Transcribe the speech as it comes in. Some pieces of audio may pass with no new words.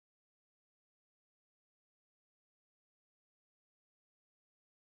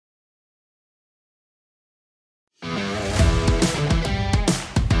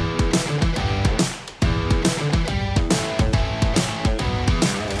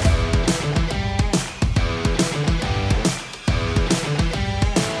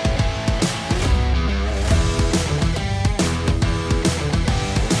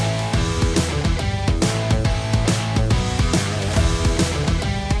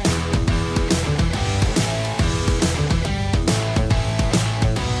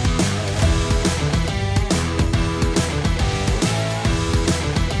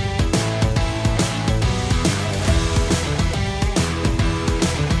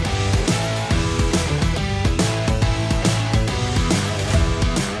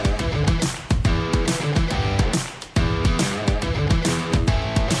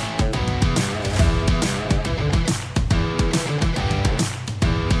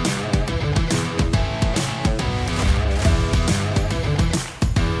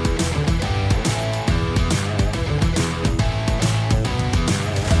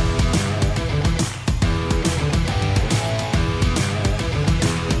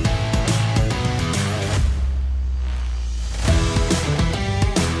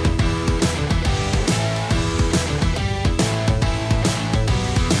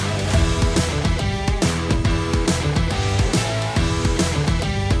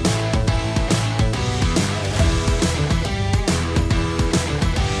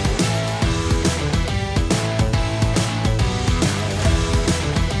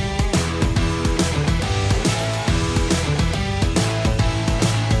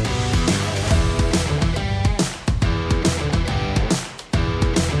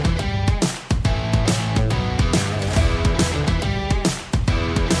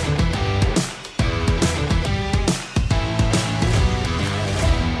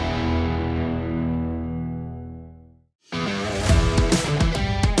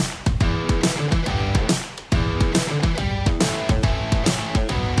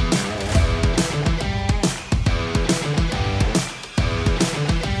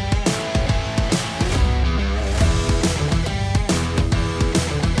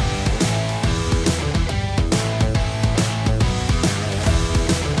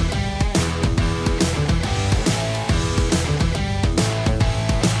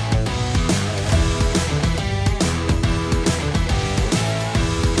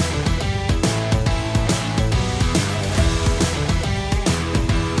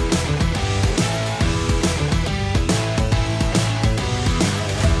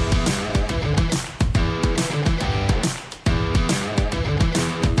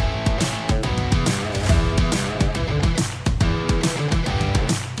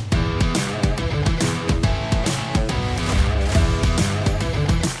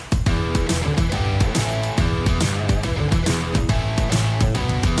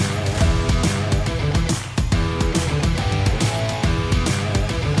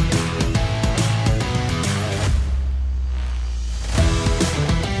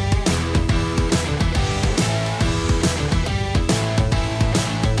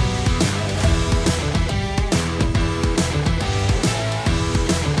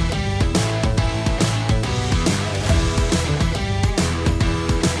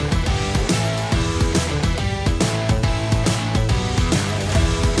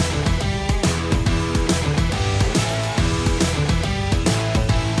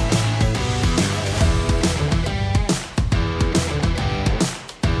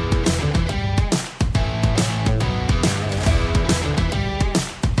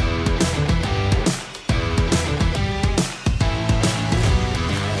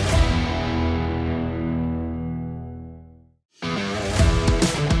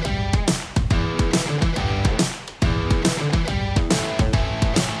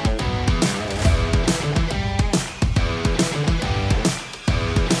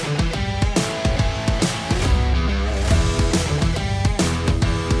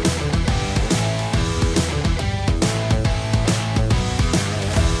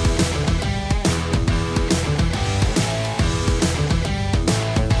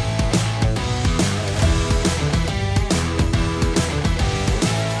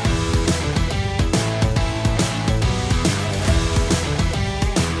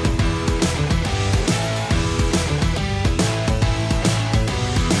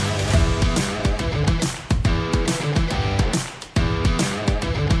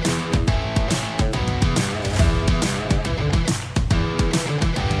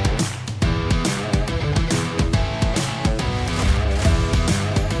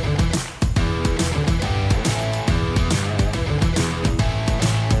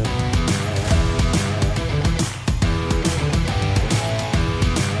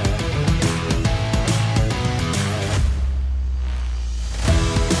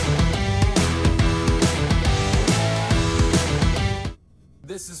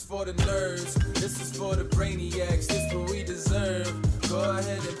This is for the nerds, this is for the brainiacs, this what we deserve. Go ahead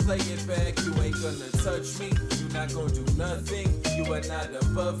and play it back, you ain't gonna touch me, you not gonna do nothing, you are not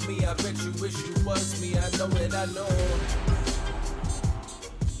above me, I bet you wish you was me, I know it, I know.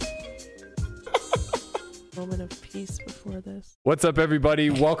 Moment of peace before this. What's up, everybody?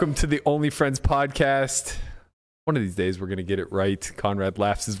 Welcome to the Only Friends podcast. One of these days, we're going to get it right. Conrad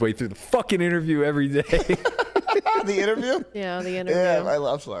laughs his way through the fucking interview every day. The interview? Yeah, the interview. Yeah, I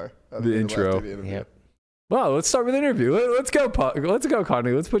love Slar. The intro. Yep. Well, let's start with the interview. Let's go,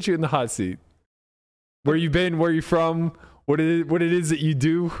 Connie. Let's put you in the hot seat. Where you been? Where you from? What it is that you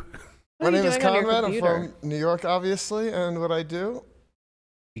do? My name is Conrad. I'm from New York, obviously, and what I do,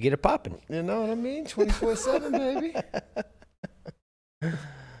 you get it popping. you know what I mean? 24/7, baby.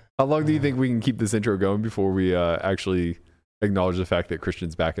 How long do you think we can keep this intro going before we actually acknowledge the fact that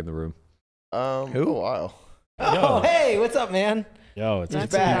Christian's back in the room? A while. Oh, hey, what's up, man? Yo, it's good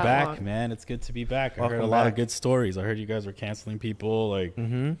to be back, man. It's good to be back. I heard a lot of good stories. I heard you guys were canceling people, like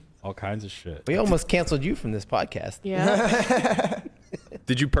all kinds of shit. We almost canceled you from this podcast. Yeah.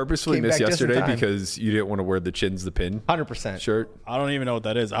 Did you purposefully Came miss back just in yesterday time. because you didn't want to wear the chin's the pin 100%. shirt? I don't even know what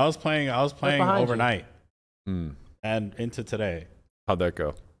that is. I was playing behind you. overnight Hmm. and into today. How'd that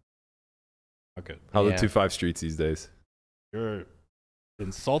go? Okay, How Yeah. the 2-5 streets these days? you're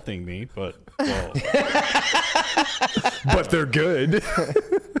insulting me, but well, But they're good.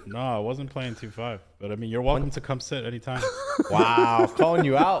 no, I wasn't playing 2-5. But I mean, you're welcome to come sit anytime. Wow, calling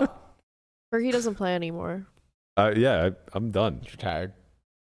you out. Or he doesn't play anymore. Yeah, I'm done. You're tired.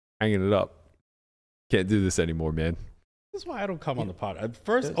 Hanging it up. Can't do this anymore, man. This is why I don't come on the pod. At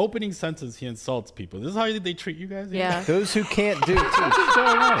first opening sentence, he insults people. This is how they treat you guys. Yeah. Those who can't do too.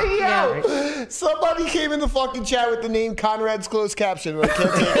 Yeah. Somebody came in the fucking chat with the name Conrad's closed caption. I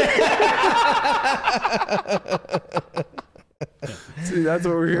can't take it. See, that's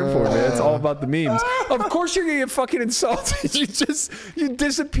what we're here for, man. It's all about the memes. Of course you're gonna get fucking insulted. You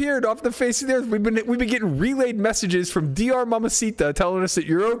disappeared off the face of the earth. We've been getting relayed messages from DR Mamacita telling us that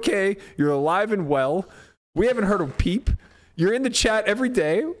you're okay, you're alive and well. We haven't heard a peep. You're in the chat every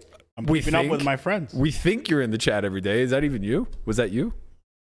day. I'm keeping up with my friends. We think you're in the chat every day. Is that even you? Was that you?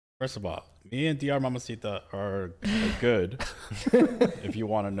 First of all, me and DR Mamacita are good, if you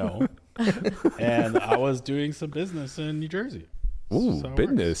want to know. And I was doing some business in New Jersey. Ooh, So it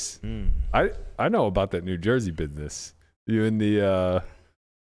business. I know about that New Jersey business. You in the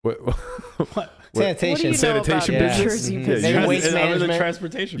What? Sanitation. What do you know about Sanitation New business? Jersey Mhm. business? Maybe waste I'm in the management.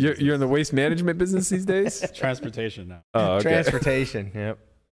 transportation. You're in the waste management business these days? transportation now. Oh, okay. Transportation. Yep.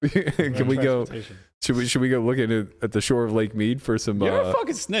 Can we go? Transportation. Should we go look at the shore of Lake Mead for some? You're a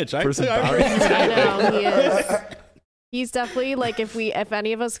fucking snitch. I for some heard bounty. you. I know, he is. He's definitely like if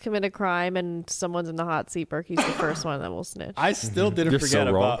any of us commit a crime and someone's in the hot seat, Berkey's the first one that will snitch. I still didn't You're forget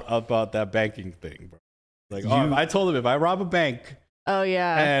so wrong. about that banking thing, bro. Like, I told him if I rob a bank Oh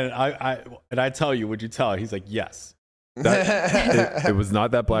yeah. and I tell you, would you tell? He's like, yes. it was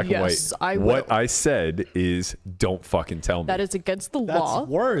not that black Yes, and white. I What will. I said is, don't fucking tell me. That is against the That's law.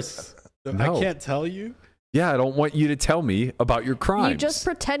 worse. No. I can't tell you. Yeah, I don't want you to tell me about your crimes. You just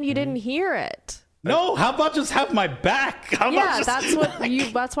pretend you didn't hear it. No, how about just have my back? How about Yeah,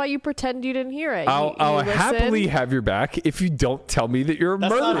 just- that's why you pretend you didn't hear it. I'll You listen, happily have your back if you don't tell me that you're a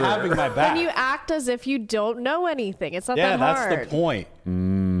That's murderer. not having my back. and you act as if you don't know anything. It's not yeah, that hard. that's the point.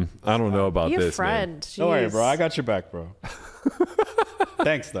 I don't know about Be a this, friend. Don't worry, Jeez. bro. I got your back, bro.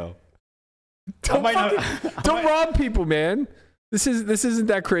 Thanks, though. Don't, might not- don't rob people, man. This isn't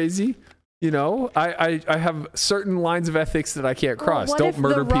that crazy. You know, I have certain lines of ethics that I can't cross. What Don't if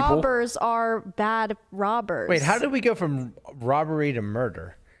murder the people. robbers are bad robbers? Wait, how did we go from robbery to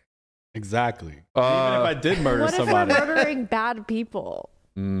murder? Exactly. Even if I did murder What if somebody. we're murdering bad people?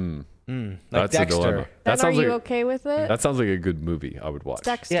 Like That's a Dexter. dilemma. Then That are sounds you like okay with it? that sounds like a good movie. I would watch.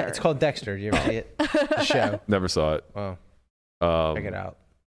 Dexter. Yeah, it's called Dexter. Do you ever see it? The show. Never saw it. Wow, check it out.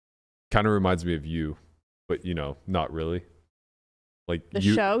 Kind of reminds me of You, but not really. Like The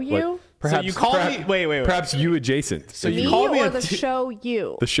you, show You? Like, perhaps, So you call perhaps, me? Wait. Perhaps You adjacent. So Me you call me or a the show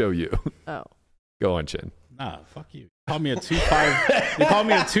You? The show You. Oh. Go on, Chin. Nah, fuck you. You call me a 2-5. You call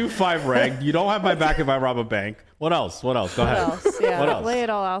me a 2-5 reg. You don't have my back if I rob a bank. What else? Go What ahead. else? Yeah. What else? Lay it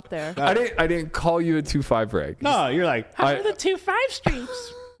all out there. I didn't call you a 2-5 reg. No, you're like, how I- are the 2-5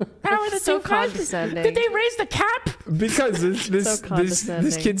 streets? How are the So 2-5 condescending. Did they raise the cap? Because this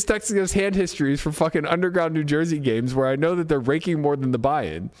condescending. kid's texting us hand histories for fucking underground New Jersey games where I know that they're raking more than the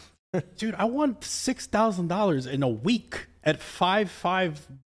buy-in. Dude, I won $6,000 in a week at 5-5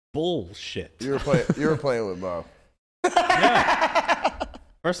 bullshit. You were playing with Mo.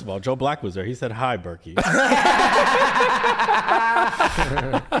 First of all, Joe Black was there. He said, "Hi, Berkey."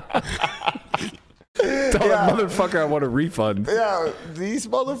 Tell that motherfucker I want a refund. Yeah, these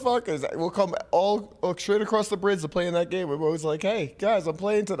motherfuckers will come all straight across the bridge to play in that game. And Mo's like, hey, guys, I'm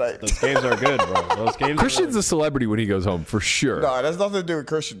playing tonight. Those games are good, bro. Those games. Christian's a celebrity when he goes home, for sure. No, it has nothing to do with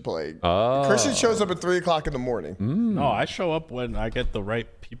Christian playing. Oh. Christian shows up at 3 o'clock in the morning. No, I show up when I get the right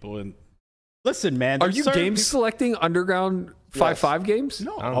people in. Listen, man. Are you game selecting Underground 5-5 games?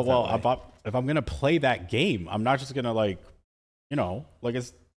 No. Oh, well, if I'm gonna play that game, I'm not just gonna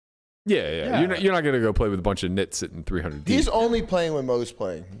it's. Yeah. You're not gonna go play with a bunch of nits sitting 300 deep. He's only playing when Mo's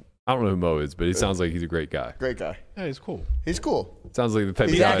playing. I don't know who Mo is, but he sounds like he's a great guy. Great guy. Yeah, he's cool. He's cool. Sounds like the type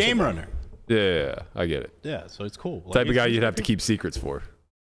He's of guy. a game runner. Yeah, I get it. Yeah, so it's cool. Type of guy you'd have to keep secrets for.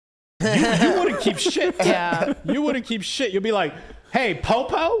 You wouldn't keep shit. Yeah. You wouldn't keep shit. You'd be like, hey,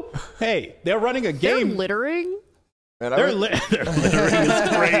 Popo, hey, they're running a game. They're littering? Man, They're littering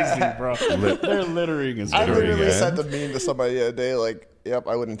is crazy, bro. They're littering is I crazy. literally sent a meme to somebody the other day, like, yep,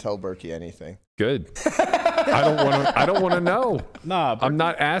 I wouldn't tell Berkey anything. Good. I don't want to know. Nah, I'm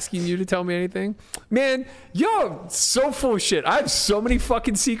not asking you to tell me anything. Man, you're so full of shit. I have so many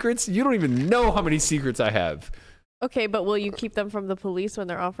fucking secrets. You don't even know how many secrets I have. Okay, but will you keep them from the police when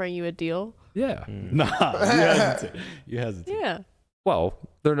they're offering you a deal? Yeah. Nah, you hesitate. Yeah. Well,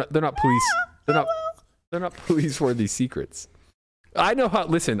 they're not police. They're not police-worthy secrets. I know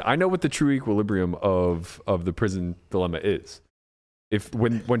what the true equilibrium of the prison dilemma is. If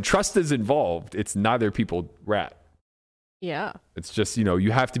when trust is involved, it's neither people rat. Yeah. It's just,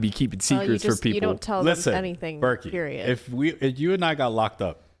 you have to be keeping secrets for people. You don't tell them anything, Berkey, period. If you and I got locked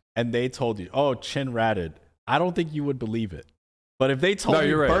up and they told you, oh, Chin ratted, I don't think you would believe it. But if they told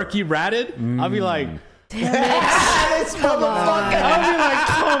you Berkey ratted, I'll be like, damn it. This motherfucker. I'll be like,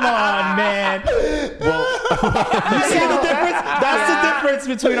 come on, man. Well, you see the difference? That's the difference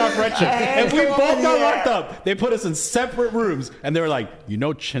between our friendship. If we both got locked up, they put us in separate rooms, and they were like,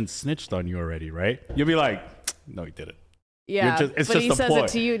 Chin snitched on you already, right? You'll be like, no, he didn't. Yeah, it's but just he a says ploy. it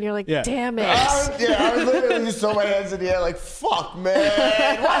to you, and you're like, Yeah. damn it. I was literally just throwing my hands in the air like, fuck, man.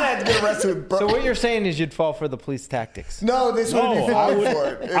 Why did I have to get arrested with Berkey? So what you're saying is you'd fall for the police tactics. No, this wouldn't be falling for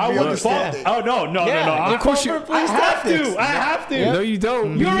it. It'd I be would fall. understanding. Oh, no. Of course you. I have to. I have to. No, you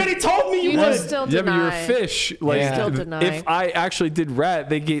don't. You already told me you You would. just still Yeah, but deny. you're a fish. Like, Yeah. Still deny. if I actually did rat,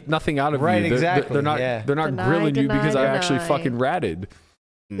 they get nothing out of Right, you. exactly, They're not. yeah. They're not Deny, grilling you because I deny. actually fucking ratted.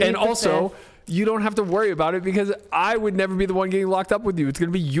 Plead And the also, fifth. you don't have to worry about it because I would never be the one getting locked up with you. It's going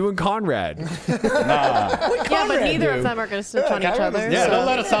to be you and Conrad. Yeah, but neither of them are going to snitch on each Conrad other. Yeah, so- they'll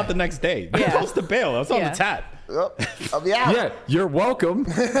let us out the next day. They're Yeah. supposed to bail. That's on Yeah. the tat. Yep. I'll be out. Yeah, you're welcome.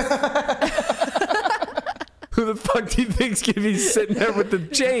 Who the fuck do you think's going to be sitting there with the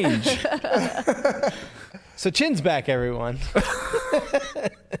change? So Chin's back, everyone.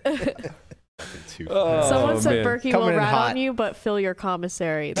 Someone said man. Berkey Coming will in rat hot. on you, but fill your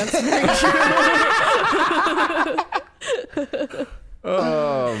commissary. That's very true.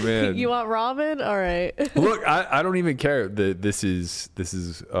 Oh man. You want ramen? All right. Look, I don't even care that this is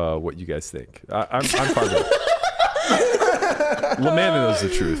what you guys think. I'm fine with it. LaManna knows the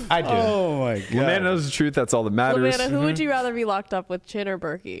truth. I do. Oh my god. LaManna knows the truth. That's all that matters. Lamanna, who would you rather be locked up with, Chin or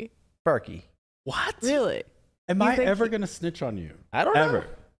Berkey? Berkey. What? Really? Am You I think ever he- gonna snitch on you? I don't know. Ever.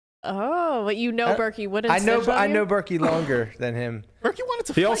 Oh, but Berkey wouldn't I know. snitch on I you? know Berkey longer than him. Berkey wanted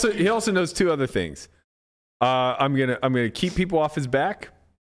to. He fight also knows two other things. I'm gonna keep people off his back,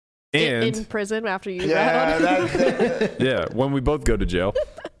 and in prison after you Yeah, rat on him. that's, yeah, when we both go to jail,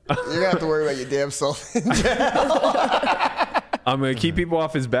 you're going to have to worry about your damn self in jail. I'm gonna keep people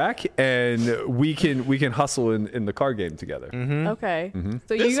off his back, and we can hustle in the card game together. Okay. So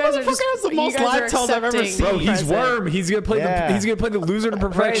This you guys are motherfucker just has the you most guys are live tells I've ever accepting seen. Bro, he's present. Worm. He's gonna play Yeah. he's gonna play the loser to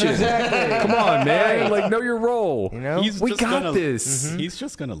perfection. exactly. Come on, man. Like, know your role. You know. He's We just got gonna- this. He's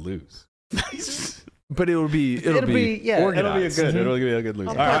just gonna lose. But it'll be It'll be- yeah, organized. It'll be a good lose.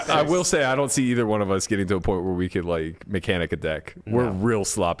 All right, I will say I don't see either one of us getting to a point where we could like mechanic a deck. We're real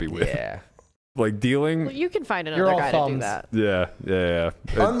sloppy with Yeah. like dealing. Well, you can find You're another all guy to do thumbs. that. Yeah.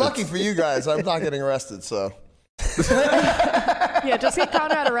 Unlucky for you guys, I'm not getting arrested, so. Yeah, just get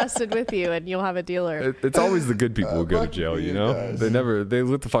Conrad arrested with you, and you'll have a dealer. It's always the good people who go to lucky jail, for you you know? guys. They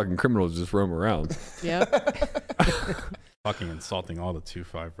let the fucking criminals just roam around. Yep, fucking insulting all the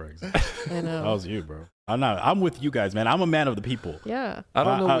 2-5 regs. I That know. was you, bro. I'm with you guys, man. I'm a man of the people. Yeah. I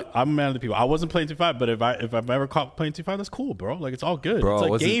don't know. I'm a man of the people. I wasn't playing 2-5, but if I'm ever caught playing 2-5, that's cool, bro. Like, it's all good. Bro, I it's a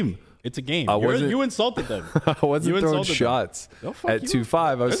wasn't- game. It's a game. I wasn't- You insulted them. I wasn't You throwing insulted them. shots No, fuck at you. 2-5.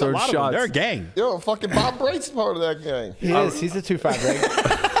 I was There's a throwing lot of them. shots. They're a gang. Yo, fucking Bob Bright's part of that gang. He is. He's a 2-5 reg.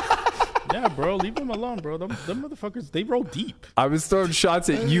 Yeah, bro, leave them alone, bro. Them motherfuckers, they roll deep. I was throwing shots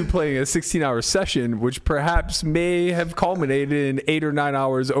at you playing a 16-hour session, which perhaps may have culminated in 8 or 9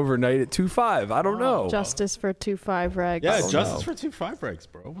 hours overnight at 2.5. I don't know. Justice for 2.5 regs. Yeah, justice for 2.5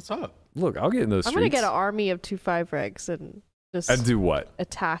 regs, bro. What's up? Look, I'll get in those I'm streets. gonna get an army of 2.5 regs and just And do what?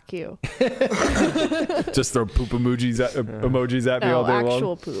 attack you. Just throw poop emojis at me No, all day actual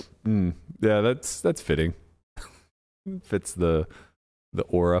long? poop. Yeah, that's fitting. Fits the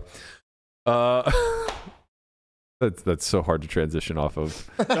aura. That's so hard to transition off of.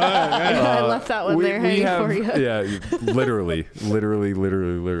 I left that one there hanging for you. Yeah, literally.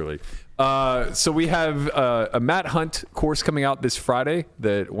 So we have a Matt Hunt course coming out this Friday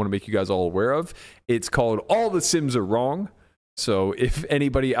that I want to make you guys all aware of. It's called All the Sims Are Wrong. So if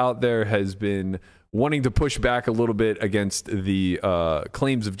anybody out there has been wanting to push back a little bit against the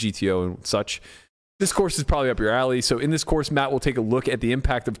claims of GTO and such, this course is probably up your alley. So in this course, Matt will take a look at the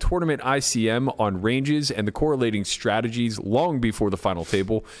impact of tournament ICM on ranges and the correlating strategies long before the final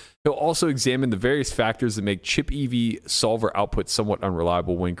table. He'll also examine the various factors that make chip EV solver output somewhat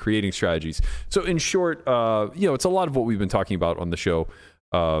unreliable when creating strategies. So in short, it's a lot of what we've been talking about on the show.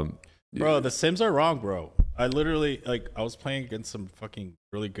 Bro, the Sims are wrong, bro. I literally, I was playing against some fucking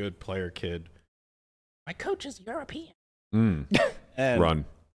really good player kid. My coach is European. And run.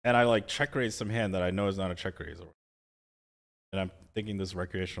 And I check raise some hand that I know is not a check raise. And I'm thinking this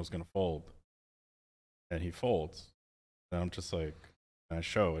recreational is going to fold. And he folds. And I'm just and I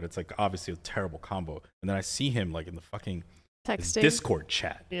show it. It's obviously a terrible combo. And then I see him in the fucking Texting. Discord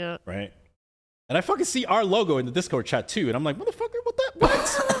chat. Yeah. Right? And I fucking see our logo in the Discord chat too. And I'm like, motherfucker,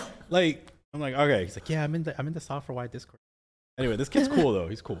 what? I'm like, okay. He's like, yeah, I'm in the software wide Discord. Anyway, this kid's cool though.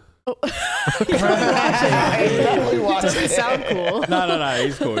 He's cool. Oh. Watch Doesn't it. sound cool. No.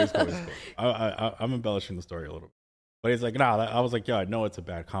 He's cool. I'm embellishing the story a little bit. But he's like, nah. I was like, yo, I know it's a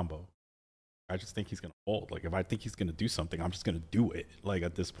bad combo. I just think he's going to fold. If I think he's going to do something, I'm just going to do it,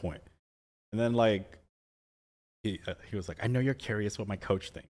 at this point. And then, he was like, I know you're curious what my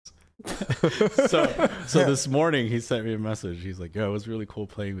coach thinks. so this morning, he sent me a message. He's like, yo, it was really cool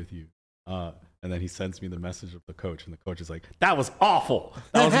playing with you. And then he sends me the message of the coach, and the coach is like, that was awful.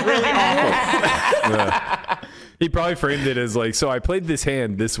 That was really awful. Yeah. He probably framed it as so I played this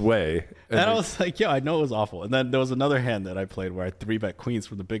hand this way. And I was like, yeah, I know it was awful. And then there was another hand that I played where I 3-bet queens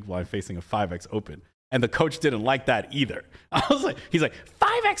from the big blind facing a 5x open. And the coach didn't like that either. I was like, he's like,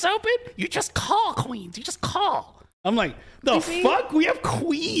 5x open? You just call queens. You just call. I'm like, the fuck? We have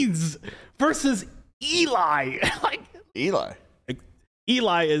queens versus Eli.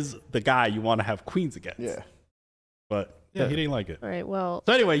 Eli is the guy you want to have queens against. Yeah. But yeah, he didn't like it. All right, well.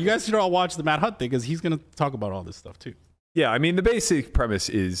 So anyway, you guys should all watch the Matt Hunt thing because he's going to talk about all this stuff too. Yeah, I mean, the basic premise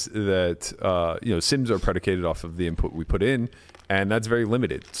is that, Sims are predicated off of the input we put in, and that's very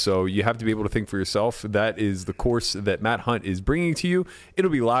limited. So you have to be able to think for yourself. That is the course that Matt Hunt is bringing to you.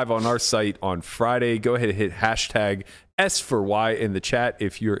 It'll be live on our site on Friday. Go ahead and hit hashtag S4Y in the chat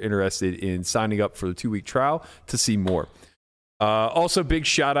if you're interested in signing up for the 2-week trial to see more. Also, big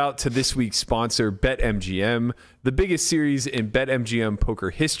shout out to this week's sponsor, BetMGM. The biggest series in BetMGM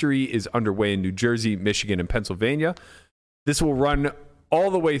poker history is underway in New Jersey, Michigan, and Pennsylvania. This will run all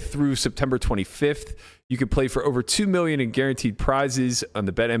the way through September 25th. You can play for over $2 million in guaranteed prizes on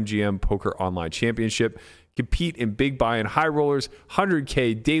the BetMGM Poker Online Championship. Compete in big buy and high rollers,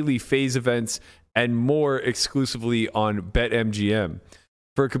 100K daily phase events, and more exclusively on BetMGM.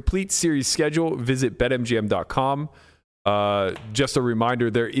 For a complete series schedule, visit betmgm.com. Just a reminder,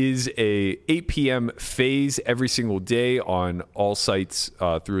 there is a 8 p.m. phase every single day on all sites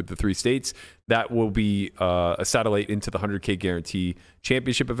through the 3 states. That will be a satellite into the 100K guarantee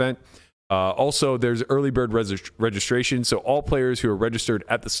championship event. Also, there's early bird registration, so all players who are registered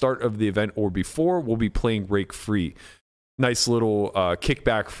at the start of the event or before will be playing rake free. Nice little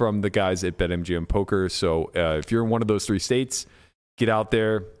kickback from the guys at BetMGM Poker. So if you're in one of those 3 states, get out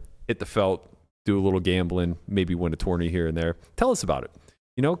there, hit the felt, do a little gambling, maybe win a tourney here and there. Tell us about it.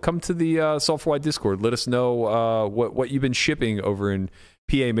 Come to the Software Discord. Let us know what you've been shipping over in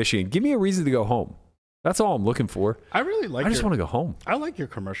PA, Michigan. Give me a reason to go home. That's all I'm looking for. I really like. I just want to go home. I like your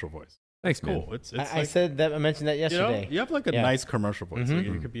commercial voice. Thanks, man. Cool. It's I said that. I mentioned that yesterday. You have a nice commercial voice. Mhm.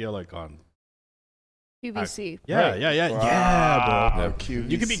 You could be on. QVC. Yeah, Right. yeah, Wow. yeah, bro. QVC.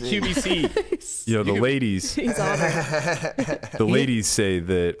 You could be QVC. The ladies, He's on it. the ladies say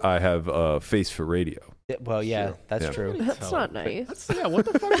that I have a face for radio. Yeah, well, yeah, Sure. that's Yeah. true. That's not nice. Yeah, what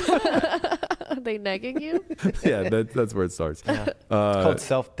the fuck is that? Are they negging you? Yeah, that's where it starts. Yeah. It's called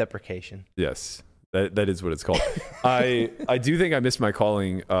self-deprecation. Yes, that is what it's called. I do think I missed my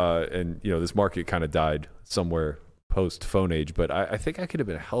calling, and this market kind of died somewhere post phone age, but I think I could have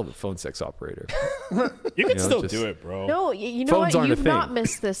been a hell of a phone sex operator. You can know, still just- do it, bro. No, you know Phones what? aren't a You've not thing.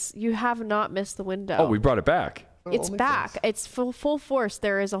 missed this. You have not missed the window. Oh, we brought it back. It's back. It's full force.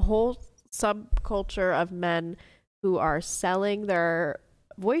 There is a whole subculture of men who are selling their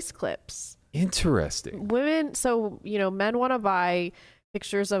voice clips. Interesting. Women, so men want to buy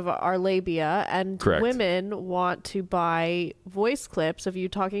pictures of our labia, and Correct. women want to buy voice clips of you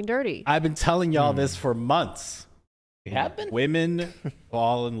talking dirty. I've been telling y'all this for months. You have been? Women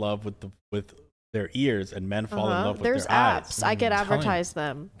fall in love with their ears, and men fall in love with There's their eyes. apps. I get I'm telling you. advertised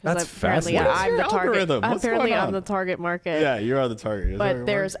them. 'cause That's apparently fascinating. I'm the What's your target. algorithm? What's Apparently going I'm on? the target market. Yeah, you're on the target. Is that what But it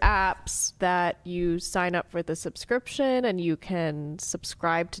there's works? apps that you sign up for the subscription, and you can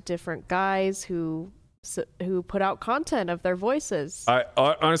subscribe to different guys who put out content of their voices. I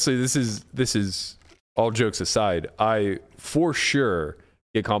honestly, this is all jokes aside. I for sure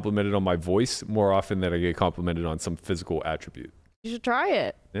get complimented on my voice more often than I get complimented on some physical attribute. You should try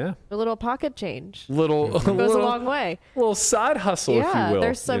it. Yeah, A little pocket change little goes a long way. little side hustle, if Yeah, you will.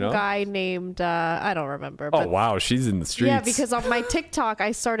 there's some you know? guy named I don't remember. Oh But wow, she's in the streets. yeah, because on my TikTok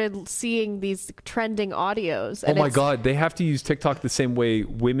I started seeing these trending audios. oh And my it's- god, they have to use TikTok the same way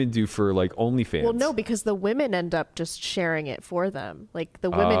women do for like OnlyFans. Well, no, because the women end up just sharing it for them. Like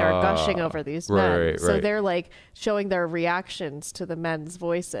the women are gushing over these men, right, so right. they're like showing their reactions to the men's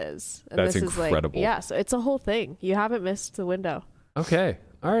voices. And That's this is like, incredible. yeah, so it's a whole thing. You haven't missed the window. Okay.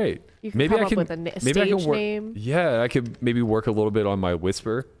 All right. You can come up with a stage work, name. Yeah, I could maybe work a little bit on my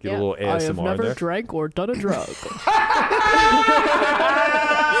whisper, get Yeah. a little ASMR there. drank or done a drug.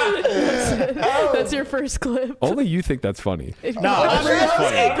 That's your first clip. Only you think that's funny. No, that's just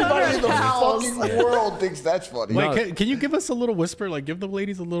funny. Everybody in the Pals. fucking world thinks that's funny. No. Wait, can you give us a little whisper? Like, give the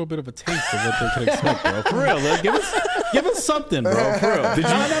ladies a little bit of a taste of what they can expect, bro. For real, like, give us something, bro. For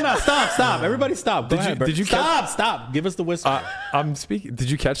real. No, stop. Everybody stop. Go ahead, bro. did you stop. Give us the whisper. I'm speaking. Did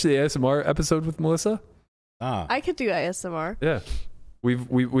you catch the ASMR episode with Melissa? I could do ASMR. Yeah. We've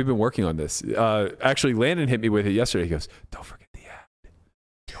been working on this. Actually, Landon hit me with it yesterday. He goes, "Don't forget the ad.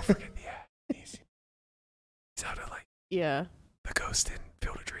 Don't forget the ad." He sounded like Yeah. the ghost in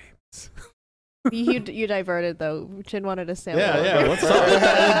Field of Dreams. You diverted though. Chin wanted to sample. Yeah. What's up?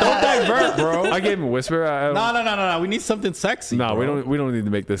 Don't divert, bro. I gave him a whisper. No. We need something sexy. No, bro. we don't need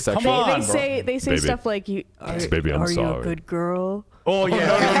to make this sexual. Come on, They say Baby. stuff like you. Baby, I'm are you sorry. a good girl? Oh yeah.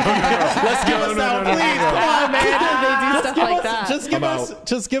 No. Let's give us that one, please. Come on, man. They do stuff like that.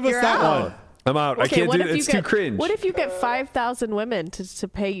 Just give us You're that out. one. I'm out. I can't what do if it. you It's get, too cringe. What if you get 5,000 women to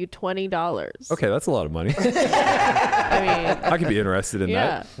pay you $20? Okay, that's a lot of money. I mean, I could be interested in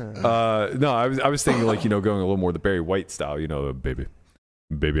yeah. that. No, I was thinking like going a little more the Barry White style.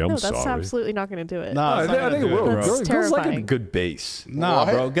 Baby, I'm No, that's sorry. absolutely not going to do it. No, I think it will. That's Girls like a terrifying. good bass. Nah,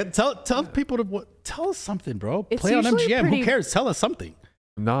 What? bro. Tell people to tell us something, bro. It's Play on usually MGM. pretty- Who cares? Tell us something.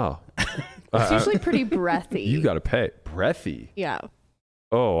 Nah. It's usually pretty breathy. You got to pay. Breathy. Yeah.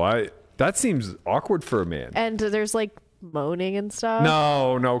 Oh, that seems awkward for a man. And there's like moaning and stuff.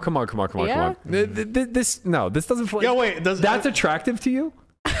 No, come on. Yeah? This doesn't feel Yo, wait. that's attractive to you?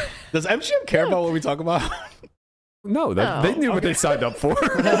 Does MGM care about what we talk about? No, No. they knew what they signed up for.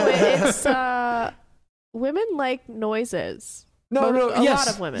 No, it's women like noises. A lot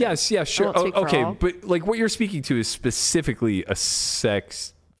of women. Yes, sure. won't speak for Okay, all. but like what you're speaking to is specifically a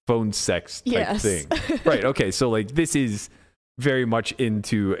phone sex type Yes. thing. Right, okay. So like this is very much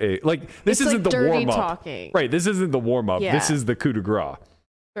into this It's isn't like the dirty warm up. talking. Right, this isn't the warm up. Yeah. This is the coup de grace.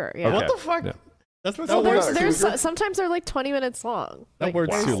 Sure, yeah. Okay. What the fuck? Yeah. That's what Well, That there's sometimes they're like 20 minutes long. That Like,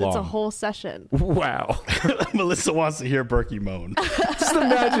 word's too It's a long. whole session. Wow. Melissa wants to hear Berkey moan. Just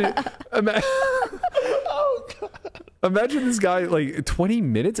imagine this guy like 20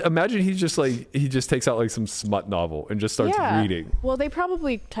 minutes. Imagine he just takes out like some smut novel and just starts reading. Well, they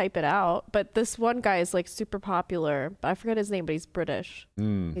probably type it out, but this one guy is like super popular. I forget his name, but he's British.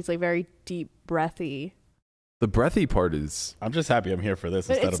 He's like very deep, breathy. The breathy part is I'm just happy I'm here for this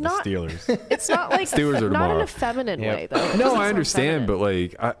But instead it's of not- the Steelers. It's not like Steelers are not in tomorrow. a feminine Yep. way though. It no, doesn't I sound understand, feminine.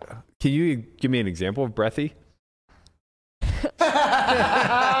 but like, can you give me an example of breathy?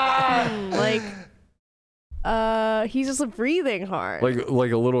 He's just breathing hard.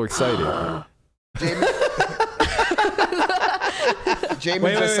 Like a little excited.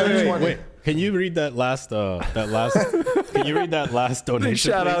 Jamie just said 20. Wait. Can you read that last? Can you read that last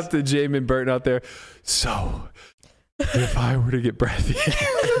donation? Shout please? out to Jamin Burton out there. So, if I were to get breathy,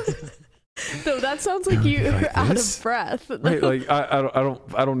 No, that sounds like you're like out this? of breath. right? Like I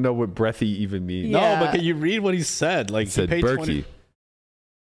don't know what breathy even means. Yeah. No, but can you read what he said? Like He said page Berkey. 20.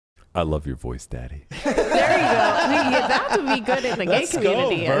 I love your voice, Daddy. There you go. Yeah, that would be good in the gay Let's go,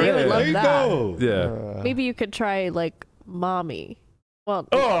 community. Bert. They would love There you that. go. Yeah. Maybe you could try like mommy. Well,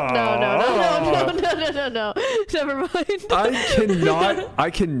 Oh. no. Never mind. I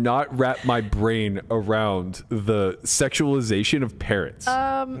cannot wrap my brain around the sexualization of parents.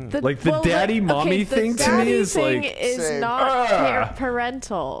 The daddy mommy thing to me is thing like is Same. not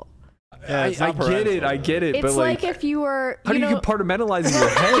parental. Yeah, it's not I get it, It's but like if you were, how do you know, compartmentalize in your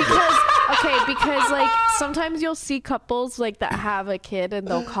head? because like sometimes you'll see couples like that have a kid and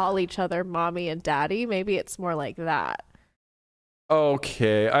they'll call each other mommy and daddy. Maybe it's more like that.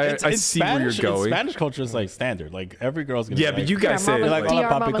 Okay, I see where you're going. Spanish culture is like standard. Like every girl's gonna. Yeah, be but like, you guys say mama, it like, Hola, Diar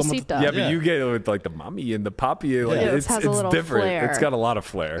papi, ¿cómo mamacita. yeah, but you get it with like the mommy and the poppy. Like, Yeah, it it's has a little different. flair. It's got a lot of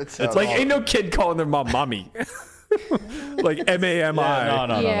flair. It's It's a like lot. ain't no kid calling their mom mommy. Like MAMI.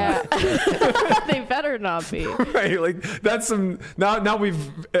 No. Yeah, they better not be. Right, like that's some now we've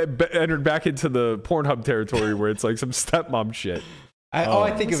entered back into the Pornhub territory where it's like some stepmom shit. All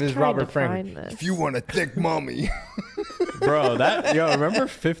I think of is Trying to Robert Frank. find this. If you want a thick mommy. bro. Remember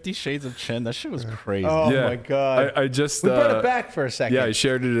 50 Shades of Chin? That shit was crazy. Oh Yeah. my god. I just we brought it back for a second. Yeah, I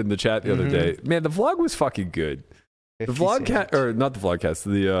shared it in the chat the other day. Man, the vlog was fucking good. The 50 vlogcast, or not the vlogcast,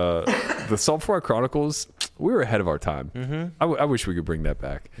 the Salt Fry Chronicles. We were ahead of our time. I wish we could bring that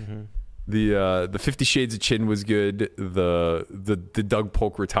back. The 50 Shades of Chin was good. The Doug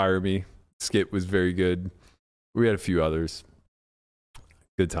Polk Retire Me skit was very good. We had a few others.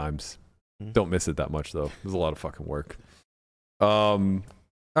 Good times. Don't miss it that much though. It was a lot of fucking work. All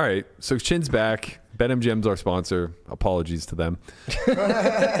right, so Chin's back. BetMGM's our sponsor. Apologies to them.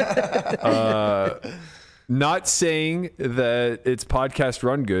 Not saying that it's podcast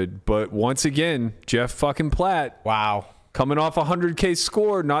run good, but once again, Jeff fucking Platt, Wow. coming off a 100K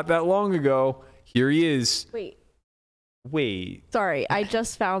score not that long ago. Here he is. Wait, sorry, I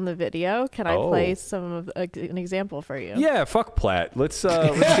just found the video. Can I Oh. play some of an example for you? Yeah, fuck Platt. Let's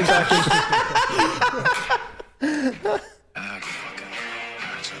get back into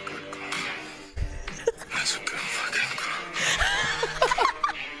That's a good girl. That's a good fucking girl.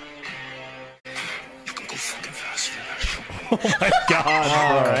 You can go fucking faster than that.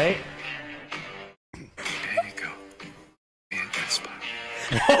 God. All right. There you go. Be in that spot.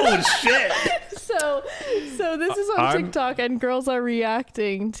 Oh shit. So this is on I'm- TikTok and girls are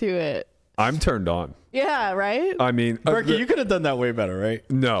reacting to it. I'm turned on. Yeah, right? I mean, Berkey, you could have done that way better, right?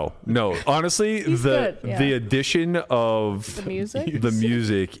 no. Honestly, He's the good, yeah. the addition of The music? the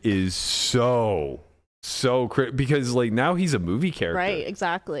music is so because like now he's a movie character. Right,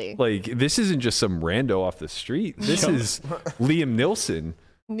 exactly. Like this isn't just some rando off the street. This is Liam Neeson.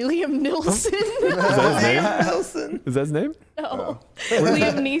 Liam Neeson. Is that his name? Is that his name? No.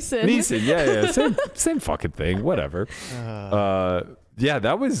 Liam Neeson. Neeson. Yeah. Same fucking thing. Whatever. Yeah,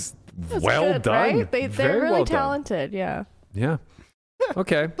 that was That's well good, done. Right? They're Very really well done. talented, yeah. Yeah.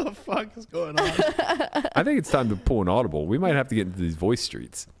 Okay. What the fuck is going on? I think it's time to pull an audible. We might have to get into these voice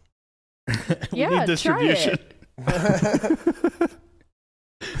streets. Yeah, need distribution. try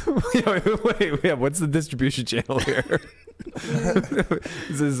it. wait, what's the distribution channel here?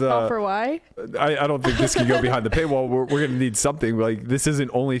 This is All for why? I don't think this can go behind the paywall. We're gonna need something like this.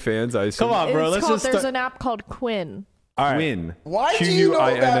 Isn't OnlyFans? I assume. Come on, bro. It's Let's called, just there's start. an app called Quinn. All right. Quinn. Why do you know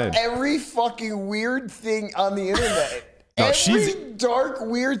Quinn. about every fucking weird thing on the internet? No, every she's- dark,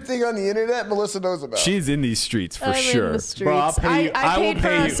 weird thing on the internet, Melissa knows about. She's in these streets for I'm sure. in the streets. Bro, I'll pay you. I will paid for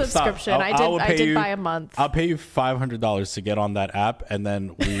pay a you. Stop. subscription. I will I pay did you- buy a month. I'll pay you $500 to get on that app, and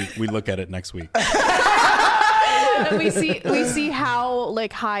then we look at it next week. And we see how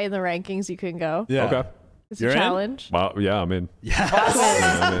like high in the rankings you can go. Yeah. Okay. It's You're a in? challenge. Well, yeah, I'm in.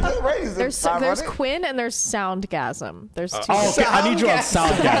 Right, is it There's 500? Quinn and there's Soundgasm. There's two. Oh, okay. I need you on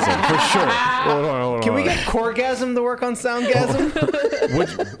Soundgasm for sure. Hold on. Can we get Coregasm to work on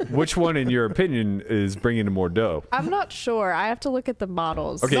Soundgasm? Which one, in your opinion, is bringing in more dough? I'm not sure. I have to look at the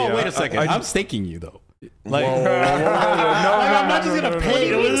models. Okay. No, Yeah, wait a second. I- I'm staking you though. Like, No, I'm not just gonna pay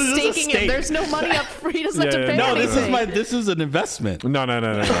you. What do you This mean is a staking him? stake. There's no money up free. He doesn't have to Yeah, pay No, anything. this is an investment. No. What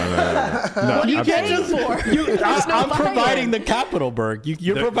are you paying for? There's no I'm buy-in. providing the capital, Berg.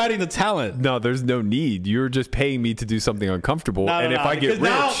 You're providing the talent. No, there's no need. You're just paying me to do something uncomfortable. And if I get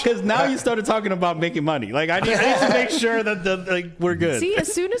rich, because now you started talking about making money. Like I need to make sure that we're good. See,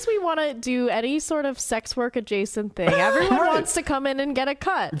 as soon as we want to do any sort of sex work adjacent thing, everyone wants to come in and get a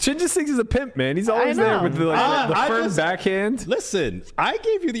cut. Chin just thinks he's a pimp, man. He's always I there know. with the I firm just- backhand. Listen, I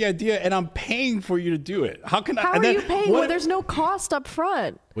gave you the idea, and I'm paying for you to do it. How can I? How and are then you paying what- when there's no cost up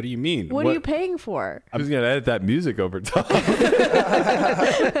front? What do you mean? What are you paying for? I'm just gonna edit that music over top.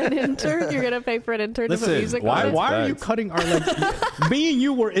 An intern? You're gonna pay for an intern to put Listen, music why on it? are you Facts. cutting our like? Me and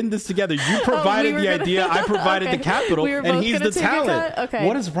you were in this together. You provided were the gonna- idea. I provided Okay. the capital, We were and both he's gonna the take a talent. cut? Okay.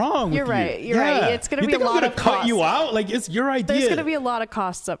 What is wrong You're with right. you? You're right. It's gonna You be a think I'm lot gonna of cut you costs. out. Like it's your idea. There's gonna be a lot of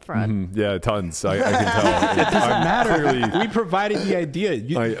costs up front. Yeah, tons. I can tell. It doesn't matter. We provided the idea.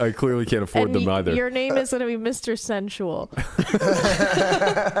 You, I clearly can't afford And them either. your name is gonna be Mr. Sensual.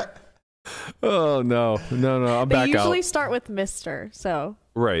 Oh no. I'm They back usually out. start with Mr. So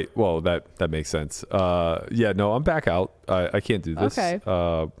Right. Well, that makes sense. Yeah. No, I'm back out. I can't do this. Okay.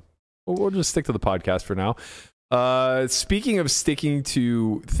 We'll just stick to the podcast for now. Speaking of sticking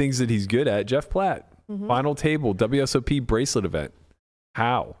to things that he's good at, Jeff Platt, Mm-hmm. final table WSOP bracelet event.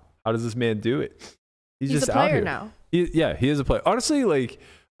 How does this man do it? He's just a out player here. now. He is a player. Honestly, like,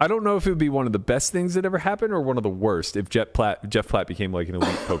 I don't know if it would be one of the best things that ever happened or one of the worst if Jeff Platt became like an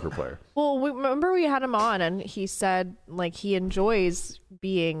elite poker player. Well, remember we had him on, and he said like he enjoys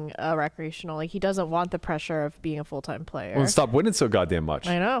being a recreational. Like he doesn't want the pressure of being a full-time player. Well, stop winning so goddamn much.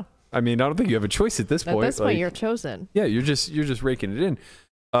 I know. I mean, I don't think you have a choice at this At point. this point, Like, you're chosen. yeah, you're just raking it in.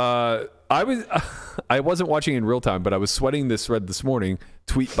 I wasn't watching in real time, but I was sweating this thread this morning,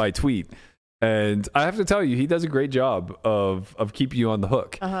 tweet by tweet, and I have to tell you, he does a great job of keeping you on the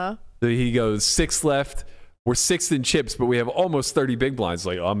hook. Uh-huh. So he goes 6 left. We're 6th in chips, but we have almost 30 big blinds.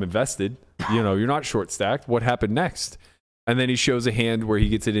 Like, oh, I'm invested. You know, you're not short stacked. What happened next? And then he shows a hand where he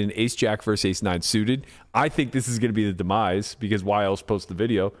gets it in ace jack versus ace 9 suited. I think this is going to be the demise because why else post the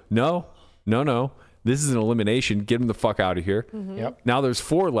video? No. This is an elimination. Get him the fuck out of here. Yep. Now there's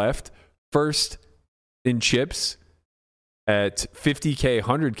 4 left. First in chips at 50K,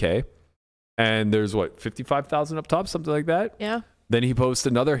 100K. And there's what, 55,000 up top, something like that? Yeah. Then he posts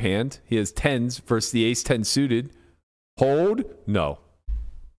another hand. He has 10s versus the ace 10 suited. Hold? No.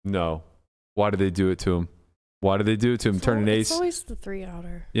 Why did they do it to him? Turn an ace. It's always the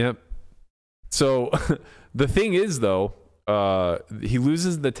 3-outer. Yep. So the thing is, though, he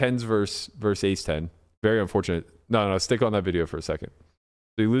loses the 10s versus ace 10. Very unfortunate. No, stick on that video for a second.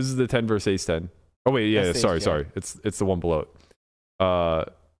 So he loses the 10 versus ace 10. Oh, wait, yeah, That's sorry. It's the one below it. No,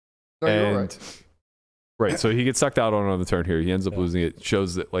 you're right. Right, so he gets sucked out on the turn here. He ends up losing it.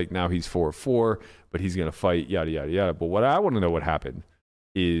 Shows that like now he's 4-4, but he's gonna fight, yada yada yada. But what I want to know what happened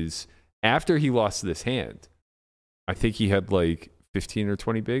is after he lost this hand, I think he had like 15 or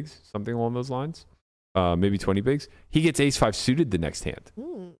 20 bigs, something along those lines. Maybe 20 bigs. He gets ace 5 suited the next hand.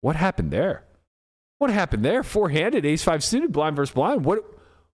 What happened there? 4-handed ace 5 suited, blind versus blind. What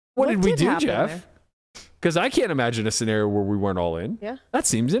did we do, happen Jeff? there? Because I can't imagine a scenario where we weren't all in. Yeah. That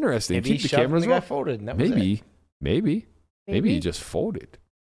seems interesting. Maybe Keep he the shoved cameras and the guy off. folded. And that was it. Maybe he Maybe. just folded.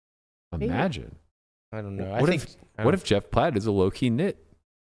 Imagine. I don't know. What if Jeff Platt is a low key nit?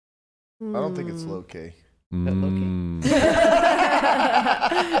 I don't think it's low key.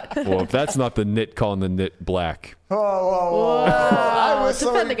 Well, if that's not the nit calling the nit black. Whoa. I wish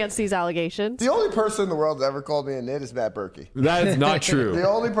Defend somebody, against these allegations. the only person in the world that ever called me a nit is Matt Berkey. That is not The true.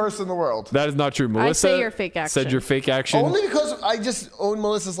 only person in the world. That is not true. Melissa say your fake action. said your fake action. Only because I just own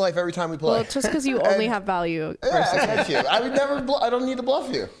Melissa's life every time we play. Well, just because you only have value. yeah, I get you. I would never. I don't need to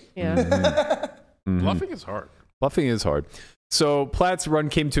bluff you. Yeah. Bluffing is hard. Bluffing is hard. So Platt's run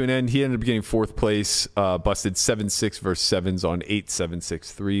came to an end. He ended up getting 4th place, busted 7-6 versus 7s on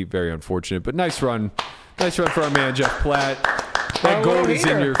 8-7-6-3. Very unfortunate, but nice run. Nice run for our man, Jeff Platt. That gold is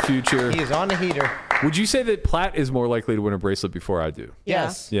in your future. He is on the heater. Would you say that Platt is more likely to win a bracelet before I do?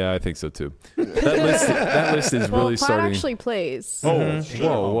 Yes. Yeah, I think so too. That list is Well, really Platt starting. actually plays.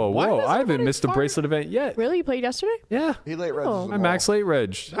 Whoa. I haven't missed a bracelet event yet. Really? You played yesterday? Yeah. He late reg. Oh. I'm max late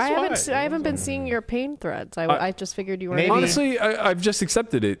reg. I haven't been seeing your pain threads. I just figured you were. Maybe. Honestly, I've just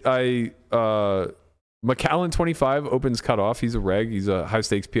accepted it. McAllen 25 opens cutoff. He's a reg. He's a high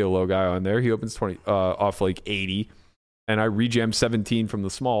stakes PLO guy on there. He opens 20 off like 80, and I rejam 17 from the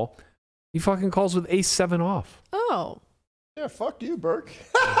small. He fucking calls with ace 7 off. Oh. Yeah, fuck you, Burke.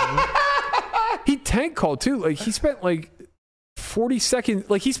 He tank called too. Like he spent like 40 seconds.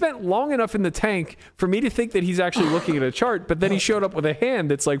 Like he spent long enough in the tank for me to think that he's actually looking at a chart. But then he showed up with a hand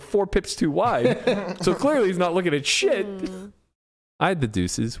that's like 4 pips too wide. So clearly he's not looking at shit. I had the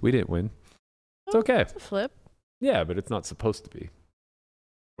deuces. We didn't win. It's okay. It's a flip. Yeah, but it's not supposed to be.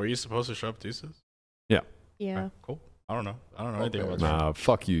 Were you supposed to show up deuces? Yeah. Cool. I don't know anything about that. Nah,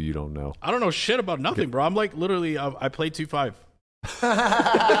 fuck you. You don't know. I don't know shit about nothing, bro. I'm like literally, I played 2-5.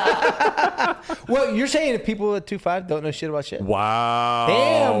 Well, you're saying if people at 2.5 don't know shit about shit? Wow.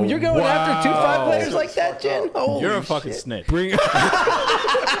 Damn, you're going after 2.5 players like that, Jen? Holy You're a fucking shit. snitch. Bring.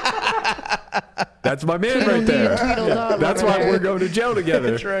 That's my man right there. Tweedledum That's over why there. we're going to jail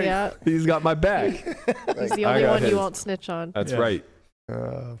together. That's right. Yeah, He's got my back. he's the I only got one his. you won't snitch on. That's Yeah. right.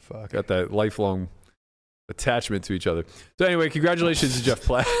 Oh, fuck. Got that lifelong attachment to each other. So anyway, congratulations to Jeff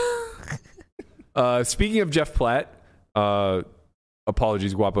Platt. Speaking of Jeff Platt,